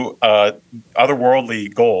point to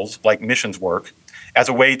otherworldly goals like missions work as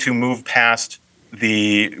a way to move past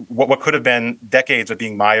what could have been decades of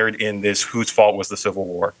being mired in this whose fault was the Civil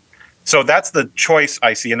War. So that's the choice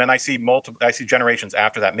I see, and then I see generations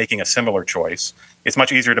after that making a similar choice. It's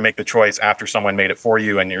much easier to make the choice after someone made it for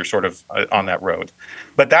you and you're sort of on that road.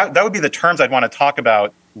 But that would be the terms I'd want to talk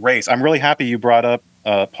about race. I'm really happy you brought up,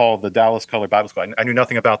 Paul, the Dallas Colored Bible School. I knew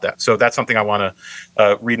nothing about that. So that's something I want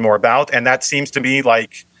to read more about. And that seems to me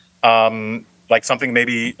like something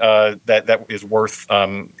maybe that is worth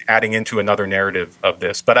adding into another narrative of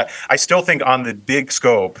this. But I still think on the big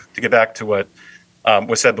scope, to get back to what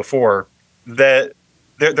was said before, that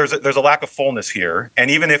there's a lack of fullness here.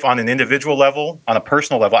 And even if on an individual level, on a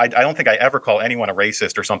personal level, I don't think I ever call anyone a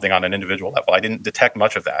racist or something on an individual level. I didn't detect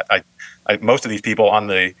much of that. Most of these people on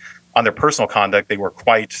their personal conduct, they were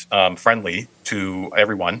quite friendly to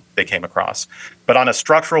everyone they came across. But on a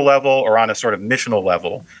structural level or on a sort of missional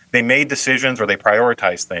level, they made decisions or they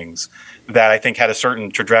prioritized things that I think had a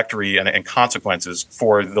certain trajectory and consequences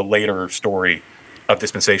for the later story of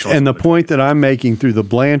dispensationalism. And the point that I'm making through the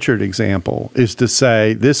Blanchard example is to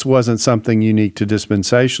say this wasn't something unique to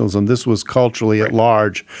dispensationalism. This was culturally at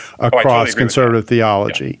large across conservative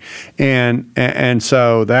theology. Yeah. And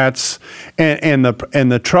so that's and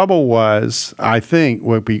the trouble was, I think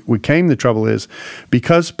what became the trouble is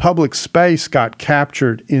because public space got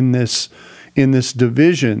captured in this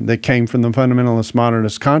division that came from the fundamentalist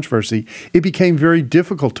modernist controversy, it became very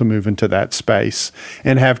difficult to move into that space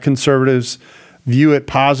and have conservatives view it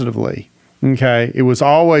positively. Okay, it was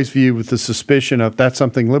always viewed with the suspicion of that's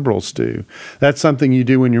something liberals do. That's something you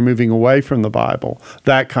do when you're moving away from the Bible,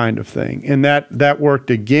 that kind of thing. And that worked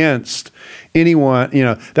against anyone,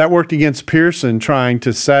 that worked against Pearson trying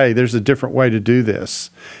to say there's a different way to do this.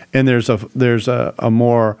 And there's a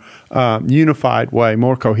more unified way,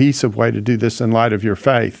 more cohesive way to do this in light of your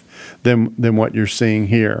faith than what you're seeing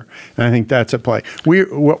here. And I think that's at play.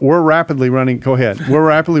 We're rapidly running. Go ahead. We're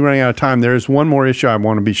rapidly running out of time. There is one more issue I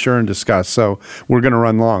want to be sure and discuss. So we're going to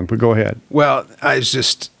run long, but go ahead. Well,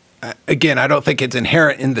 again, I don't think it's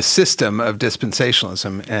inherent in the system of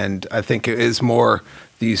dispensationalism, and I think it is more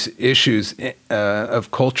these issues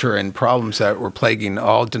of culture and problems that were plaguing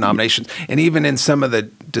all denominations. And even in some of the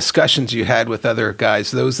discussions you had with other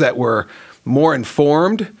guys, those that were more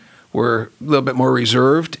informed were a little bit more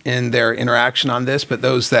reserved in their interaction on this, but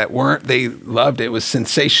those that weren't, they loved it. It was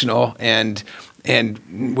sensational and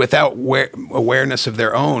without awareness of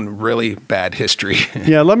their own really bad history.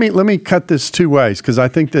 Yeah, let me cut this two ways, because I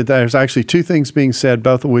think that there's actually two things being said,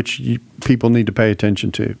 both of which people need to pay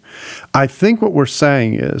attention to. I think what we're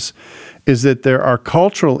saying is that there are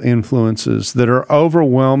cultural influences that are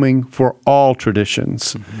overwhelming for all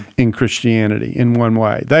traditions in Christianity in one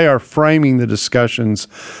way. They are framing the discussions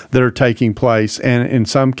that are taking place and in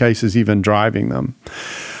some cases even driving them.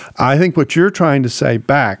 I think what you're trying to say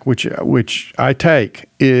back, which I take,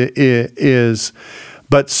 is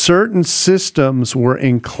but certain systems were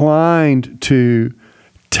inclined to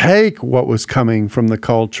take what was coming from the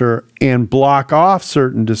culture and block off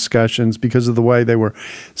certain discussions because of the way they were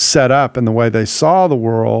set up and the way they saw the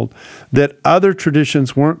world that other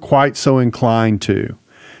traditions weren't quite so inclined to.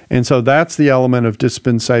 And so that's the element of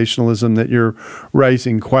dispensationalism that you're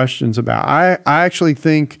raising questions about. I actually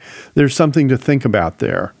think there's something to think about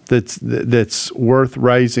there that's worth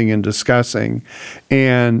raising and discussing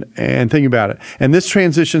and thinking about it. And this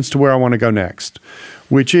transitions to where I want to go next,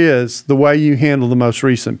 which is the way you handle the most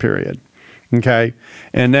recent period. Okay,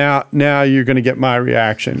 and now you're going to get my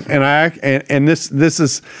reaction, and this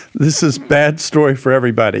is bad story for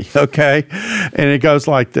everybody. Okay, and it goes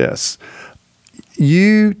like this.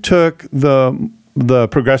 You took the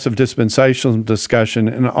progressive dispensationalism discussion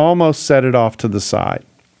and almost set it off to the side.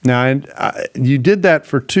 Now, you did that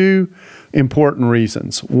for two important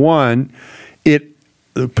reasons. One,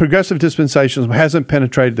 progressive dispensationalism hasn't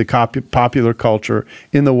penetrated the popular culture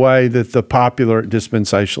in the way that the popular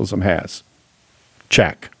dispensationalism has.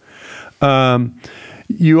 Check.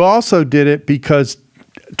 You also did it because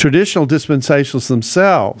traditional dispensationalists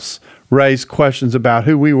themselves raised questions about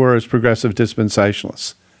who we were as progressive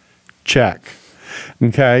dispensationalists. Check.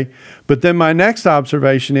 Okay? But then my next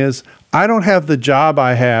observation is, I don't have the job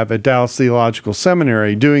I have at Dallas Theological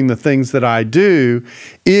Seminary doing the things that I do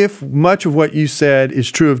if much of what you said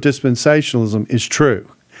is true of dispensationalism is true.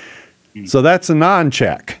 So that's a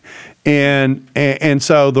non-check. And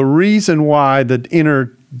so the reason why the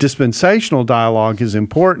interdispensational dialogue is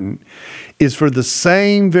important is for the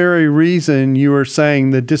same very reason you are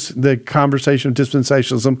saying the conversation of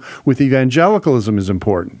dispensationalism with evangelicalism is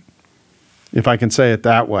important, if I can say it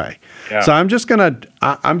that way. Yeah. So I'm just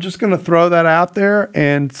gonna throw that out there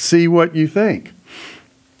and see what you think.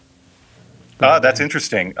 That's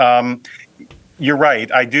interesting. You're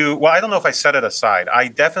right. I do. Well, I don't know if I set it aside. I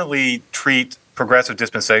definitely treat progressive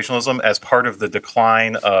dispensationalism as part of the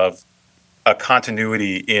decline of a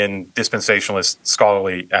continuity in dispensationalist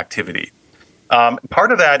scholarly activity.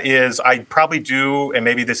 Part of that is I probably do, and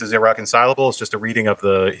maybe this is irreconcilable, it's just a reading of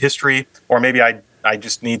the history, or maybe I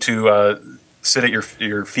just need to sit at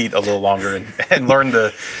your feet a little longer and learn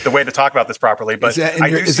the way to talk about this properly. But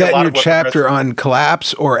is that in your chapter on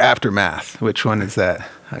collapse or aftermath? Which one is that?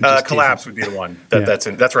 Collapse would be the one. That's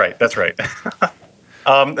right. That's right.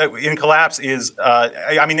 In collapse is,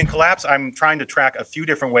 in collapse, I'm trying to track a few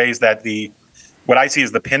different ways that what I see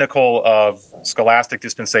is the pinnacle of scholastic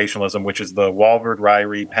dispensationalism, which is the Walvoord,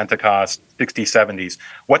 Ryrie, Pentecost, 60s, 70s.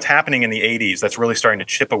 What's happening in the 80s that's really starting to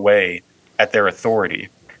chip away at their authority?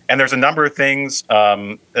 And there's a number of things.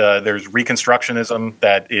 There's Reconstructionism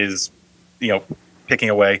that is, picking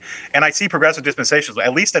away. And I see progressive dispensationalism,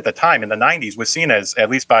 at least at the time in the 90s, was seen as, at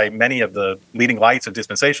least by many of the leading lights of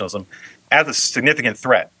dispensationalism, as a significant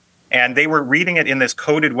threat. And they were reading it in this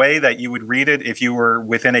coded way that you would read it if you were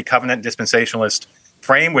within a covenant dispensationalist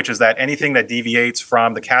frame, which is that anything that deviates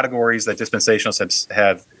from the categories that dispensationalists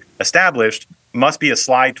have established must be a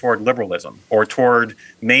slide toward liberalism or toward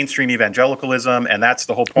mainstream evangelicalism, and that's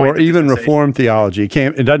the whole point. Or even Reformed theology.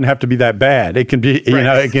 It doesn't have to be that bad. It can be,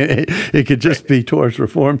 it could just be towards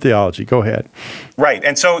Reformed theology. Go ahead. Right,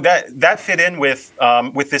 and so that fit in with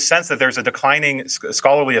this sense that there's a declining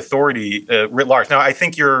scholarly authority writ large. Now, I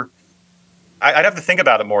think I'd have to think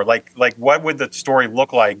about it more. Like what would the story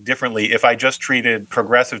look like differently if I just treated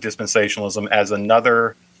progressive dispensationalism as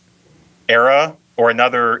another era or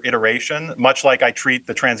another iteration, much like I treat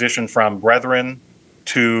the transition from Brethren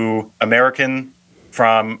to American,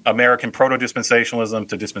 from American proto-dispensationalism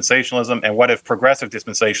to dispensationalism, and what if progressive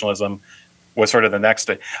dispensationalism was sort of the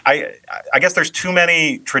next? I guess there's too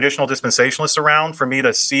many traditional dispensationalists around for me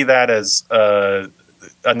to see that as a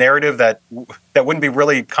narrative that wouldn't be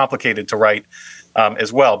really complicated to write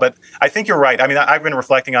as well. But I think you're right. I mean, I've been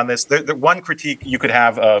reflecting on this. The one critique you could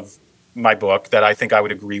have of my book that I think I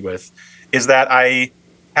would agree with is that I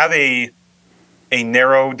have a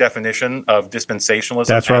narrow definition of dispensationalism.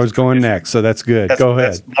 That's where I was going next, so that's good. Go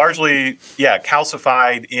ahead. That's largely,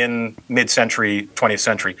 calcified in mid-century, 20th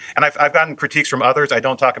century. And I've gotten critiques from others. I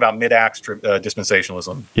don't talk about mid-Acts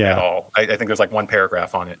dispensationalism at all. I think there's like one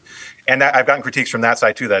paragraph on it. And I've gotten critiques from that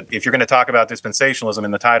side too, that if you're going to talk about dispensationalism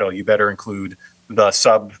in the title, you better include the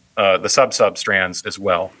sub-strands as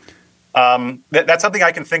well. That's something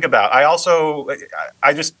I can think about.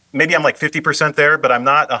 Maybe I'm like 50% there, but I'm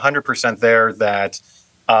not 100% there that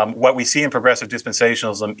what we see in progressive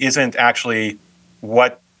dispensationalism isn't actually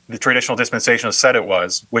what the traditional dispensationalists said it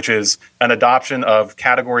was, which is an adoption of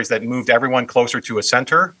categories that moved everyone closer to a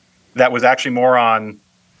center that was actually more on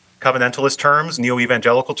covenantalist terms,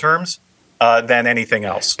 neo-evangelical terms, than anything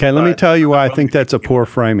else. Okay, let me tell you why I think that's a poor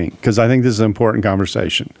framing, because I think this is an important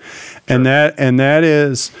conversation. Sure. And that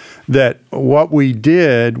is that what we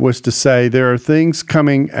did was to say there are things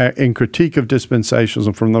coming in critique of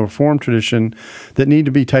dispensationalism from the Reformed tradition that need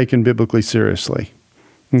to be taken biblically seriously.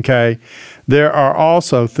 Okay? There are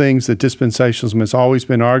also things that dispensationalism has always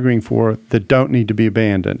been arguing for that don't need to be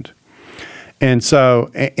abandoned. And so,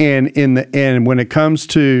 and when it comes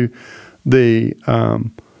to the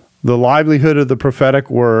livelihood of the prophetic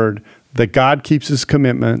word, that God keeps his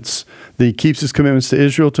commitments, that he keeps his commitments to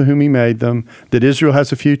Israel to whom he made them, that Israel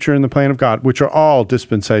has a future in the plan of God, which are all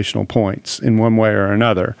dispensational points in one way or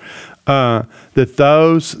another, that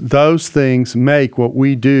those things make what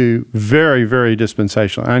we do very, very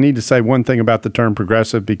dispensational. I need to say one thing about the term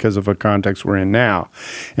progressive because of a context we're in now,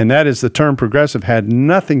 and that is the term progressive had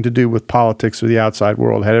nothing to do with politics or the outside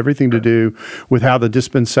world. It had everything to do with how the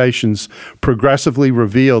dispensations progressively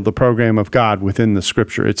reveal the program of God within the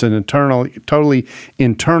Scripture. It's an totally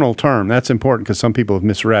internal term. That's important because some people have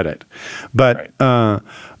misread it. But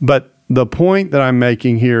the point that I'm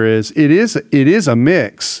making here is it is a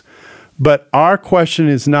mix. But our question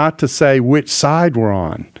is not to say which side we're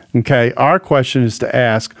on. Okay, our question is to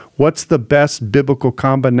ask, what's the best biblical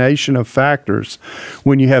combination of factors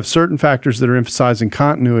when you have certain factors that are emphasizing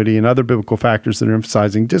continuity and other biblical factors that are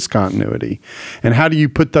emphasizing discontinuity? And how do you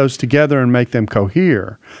put those together and make them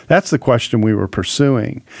cohere? That's the question we were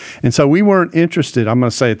pursuing. And so we weren't interested, I'm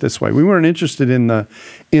going to say it this way, we weren't interested in the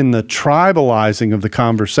tribalizing of the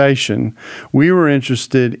conversation. We were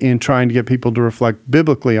interested in trying to get people to reflect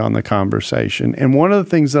biblically on the conversation. And one of the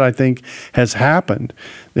things that I think has happened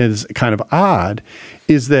that is kind of odd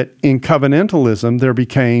is that in covenantalism, there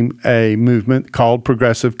became a movement called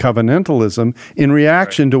progressive covenantalism in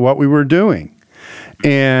reaction to what we were doing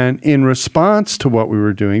and in response to what we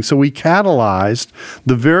were doing. So we catalyzed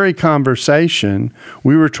the very conversation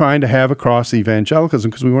we were trying to have across evangelicalism,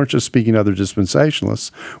 because we weren't just speaking to other dispensationalists,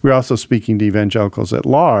 we were also speaking to evangelicals at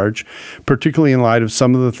large, particularly in light of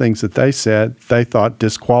some of the things that they said they thought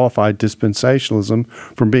disqualified dispensationalism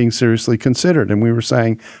from being seriously considered. And we were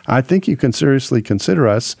saying, I think you can seriously consider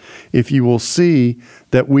us if you will see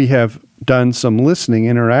that we have done some listening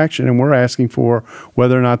interaction, and we're asking for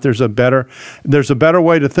whether or not there's a better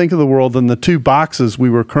way to think of the world than the two boxes we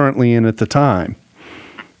were currently in at the time.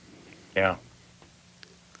 Yeah.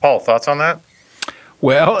 Paul, thoughts on that?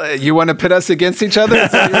 Well, you want to pit us against each other?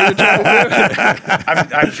 Is that what you're trying to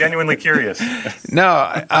do? I'm genuinely curious.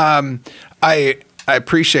 No, I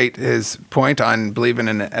appreciate his point on believing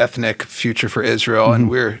in an ethnic future for Israel,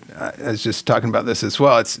 and I was just talking about this as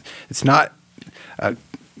well. It's not.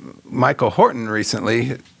 Michael Horton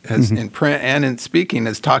recently has, in print and in speaking,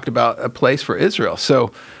 has talked about a place for Israel.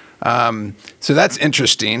 So that's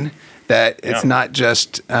interesting that it's not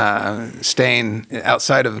just staying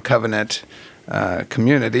outside of the covenant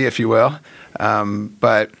community, if you will.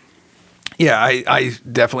 But yeah, I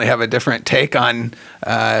definitely have a different take on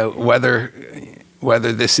whether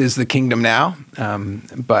this is the kingdom now.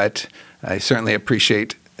 But I certainly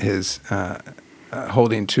appreciate his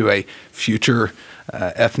holding to a future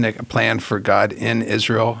ethnic plan for God in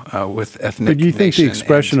Israel with ethnic. But you think the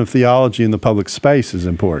expression of theology in the public space is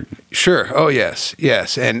important? Sure. Oh, yes.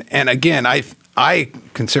 And again, I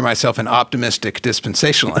consider myself an optimistic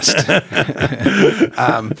dispensationalist,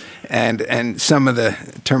 and some of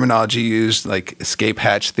the terminology used, like escape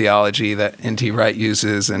hatch theology, that N.T. Wright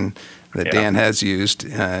uses and that Dan has used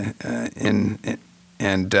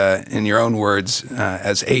And in your own words,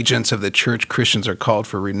 as agents of the church, Christians are called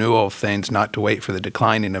for renewal of things, not to wait for the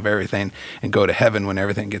declining of everything and go to heaven when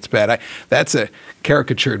everything gets bad. That's a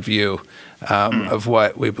caricatured view of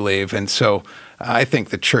what we believe. And so I think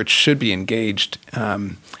the church should be engaged.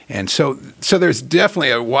 And so there's definitely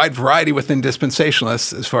a wide variety within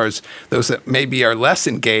dispensationalists as far as those that maybe are less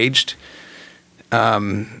engaged.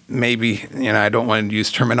 Maybe, I don't want to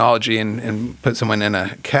use terminology and put someone in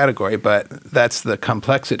a category, but that's the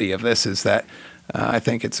complexity of this, is that I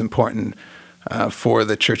think it's important for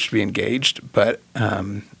the church to be engaged, but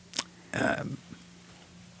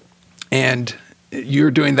and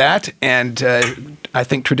you're doing that, and I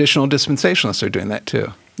think traditional dispensationalists are doing that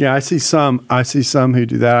too. Yeah, I see some who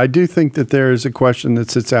do that. I do think that there is a question that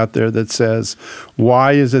sits out there that says,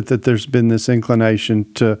 why is it that there's been this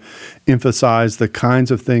inclination to emphasize the kinds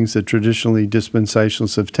of things that traditionally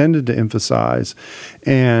dispensationalists have tended to emphasize,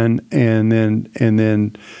 and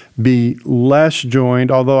then be less joined,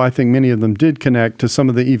 although I think many of them did connect to some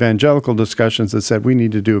of the evangelical discussions that said we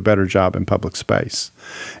need to do a better job in public space.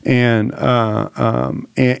 And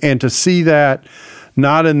to see that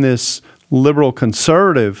not in this liberal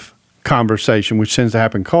conservative conversation, which tends to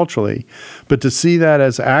happen culturally, but to see that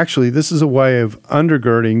as actually this is a way of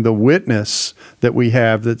undergirding the witness that we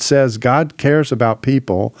have that says God cares about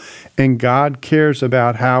people and God cares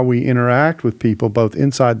about how we interact with people both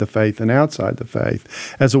inside the faith and outside the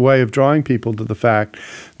faith, as a way of drawing people to the fact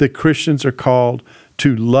that Christians are called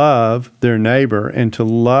to love their neighbor and to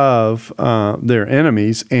love their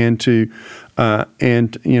enemies, and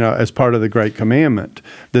as part of the Great Commandment,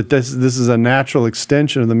 that this is a natural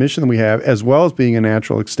extension of the mission that we have, as well as being a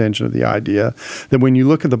natural extension of the idea that when you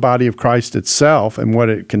look at the body of Christ itself and what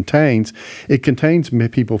it contains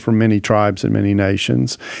people from many tribes and many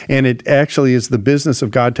nations, and it actually is the business of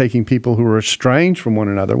God taking people who are estranged from one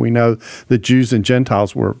another. We know that Jews and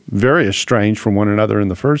Gentiles were very estranged from one another in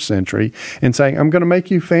the first century, and saying, I'm going to make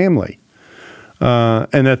you family.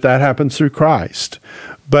 And that happens through Christ.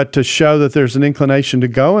 But to show that there's an inclination to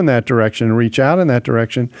go in that direction and reach out in that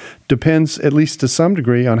direction depends, at least to some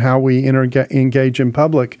degree, on how we engage in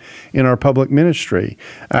public, in our public ministry,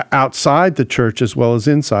 outside the church as well as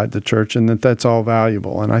inside the church, and that's all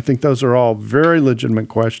valuable. And I think those are all very legitimate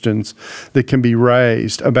questions that can be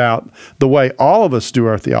raised about the way all of us do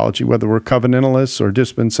our theology, whether we're covenantalists or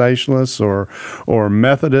dispensationalists or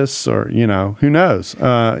Methodists or, who knows.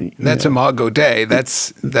 That's Imago Dei.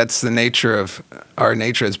 That's the nature of our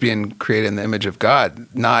nature as being created in the image of God,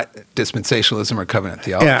 not dispensationalism or covenant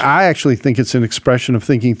theology. Yeah, I actually think it's an expression of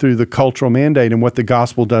thinking through the cultural mandate and what the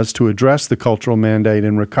gospel does to address the cultural mandate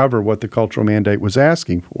and recover what the cultural mandate was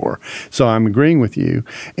asking for. So I'm agreeing with you.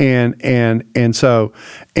 And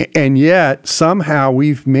yet somehow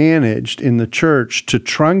we've managed in the church to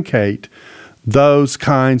truncate those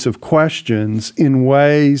kinds of questions in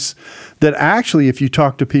ways that actually, if you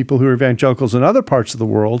talk to people who are evangelicals in other parts of the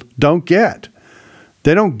world, don't get.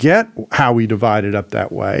 They don't get how we divide it up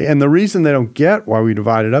that way. And the reason they don't get why we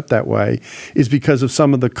divide it up that way is because of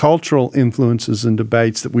some of the cultural influences and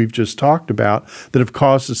debates that we've just talked about that have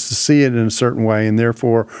caused us to see it in a certain way and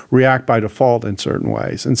therefore react by default in certain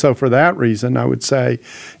ways. And so for that reason, I would say,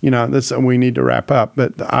 we need to wrap up,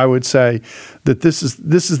 but I would say that this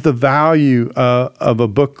is the value of a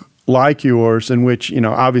book like yours, in which,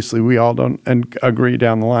 obviously we all don't agree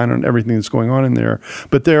down the line on everything that's going on in there,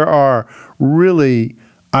 but there are really,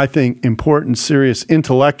 I think, important, serious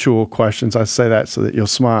intellectual questions. I say that so that you'll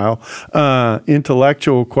smile.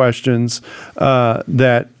 Intellectual questions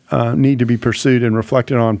that need to be pursued and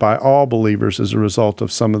reflected on by all believers as a result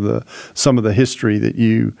of some of the history that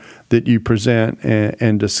you present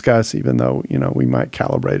and discuss, even though we might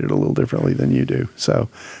calibrate it a little differently than you do. So,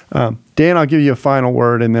 Dan, I'll give you a final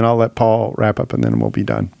word, and then I'll let Paul wrap up, and then we'll be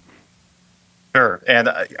done. Sure. And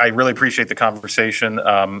I really appreciate the conversation.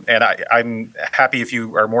 And I'm happy if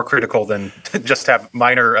you are more critical than just have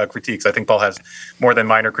minor critiques. I think Paul has more than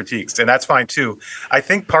minor critiques, and that's fine too. I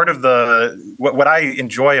think part of what I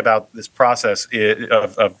enjoy about this process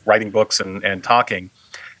of writing books and talking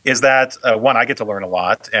is that, one, I get to learn a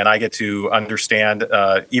lot, and I get to understand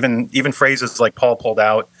even phrases like Paul pulled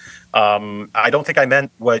out. I don't think I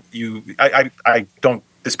meant what I don't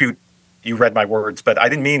dispute you read my words, but I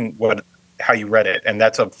didn't mean how you read it, and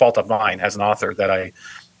that's a fault of mine as an author that I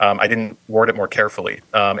didn't word it more carefully.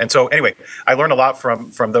 And so anyway, I learned a lot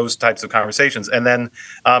from those types of conversations. And then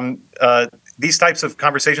these types of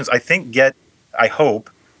conversations, I think, I hope,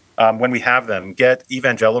 when we have them, get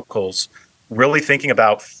evangelicals really thinking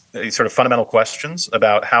about sort of fundamental questions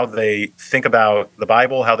about how they think about the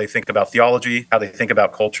Bible, how they think about theology, how they think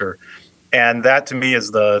about culture. And that, to me,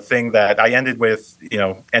 is the thing that I ended with,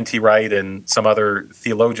 N.T. Wright and some other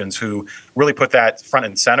theologians who really put that front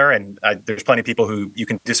and center. And there's plenty of people who you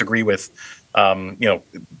can disagree with,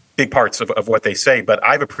 big parts of what they say. But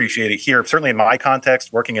I've appreciated here, certainly in my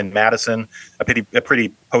context, working in Madison, a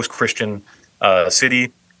pretty post-Christian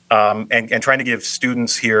city, and trying to give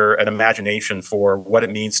students here an imagination for what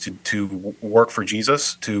it means to work for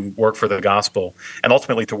Jesus, to work for the gospel, and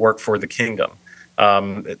ultimately to work for the kingdom.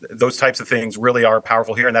 Those types of things really are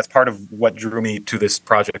powerful here, and that's part of what drew me to this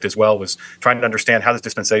project as well, was trying to understand how does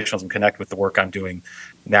dispensationalism connect with the work I'm doing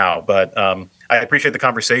now. But I appreciate the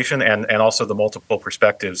conversation and also the multiple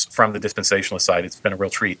perspectives from the dispensationalist side. It's been a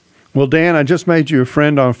real treat. Well, Dan, I just made you a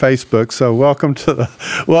friend on Facebook, so welcome to the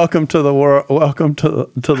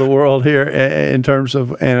world here in terms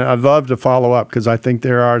of, and I'd love to follow up because I think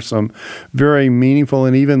there are some very meaningful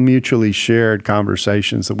and even mutually shared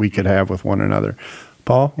conversations that we could have with one another.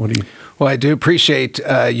 Paul, what do you? Well, I do appreciate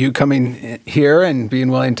you coming here and being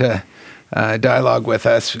willing to dialogue with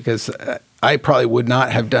us, because I probably would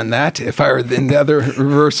not have done that if I were in the other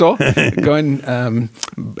reversal. Going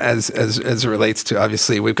as it relates to,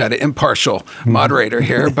 obviously, we've got an impartial moderator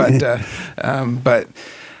here, but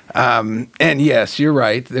and yes, you're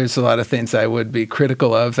right. There's a lot of things I would be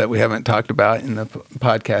critical of that we haven't talked about in the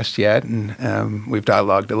podcast yet, and we've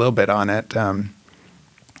dialogued a little bit on it.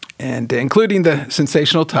 And including the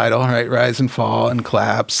sensational title, right, Rise and Fall and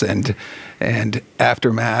Collapse and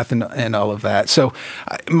Aftermath and all of that. So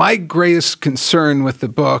my greatest concern with the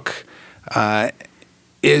book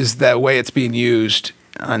is the way it's being used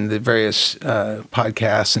on the various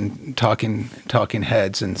podcasts and talking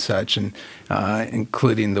heads and such, and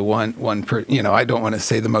including the one I don't want to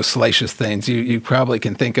say the most salacious things. You probably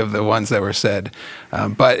can think of the ones that were said,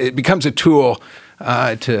 but it becomes a tool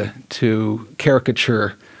to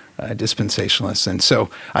caricature dispensationalists. And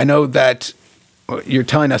so I know that you're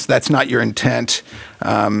telling us that's not your intent,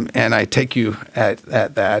 and I take you at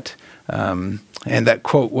that. And that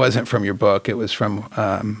quote wasn't from your book. It was from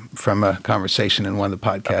a conversation in one of the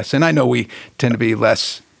podcasts. And I know we tend to be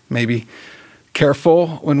less maybe careful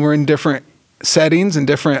when we're in different settings and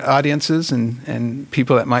different audiences and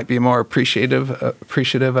people that might be more appreciative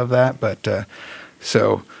of that. But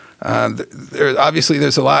obviously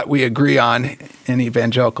there's a lot we agree on in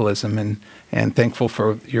evangelicalism, and thankful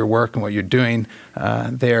for your work and what you're doing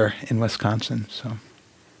there in Wisconsin. So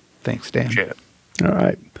thanks, Dan. Appreciate it. All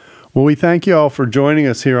right. Well, we thank you all for joining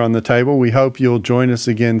us here on the table. We hope you'll join us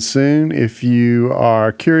again soon. If you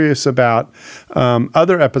are curious about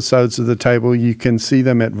other episodes of the table, you can see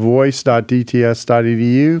them at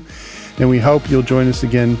voice.dts.edu. And we hope you'll join us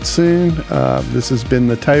again soon. This has been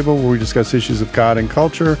The Table, where we discuss issues of God and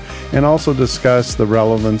culture and also discuss the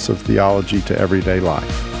relevance of theology to everyday life.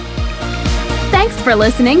 Thanks for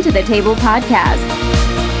listening to The Table Podcast.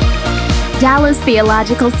 Dallas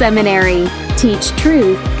Theological Seminary. Teach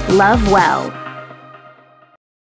truth, love well.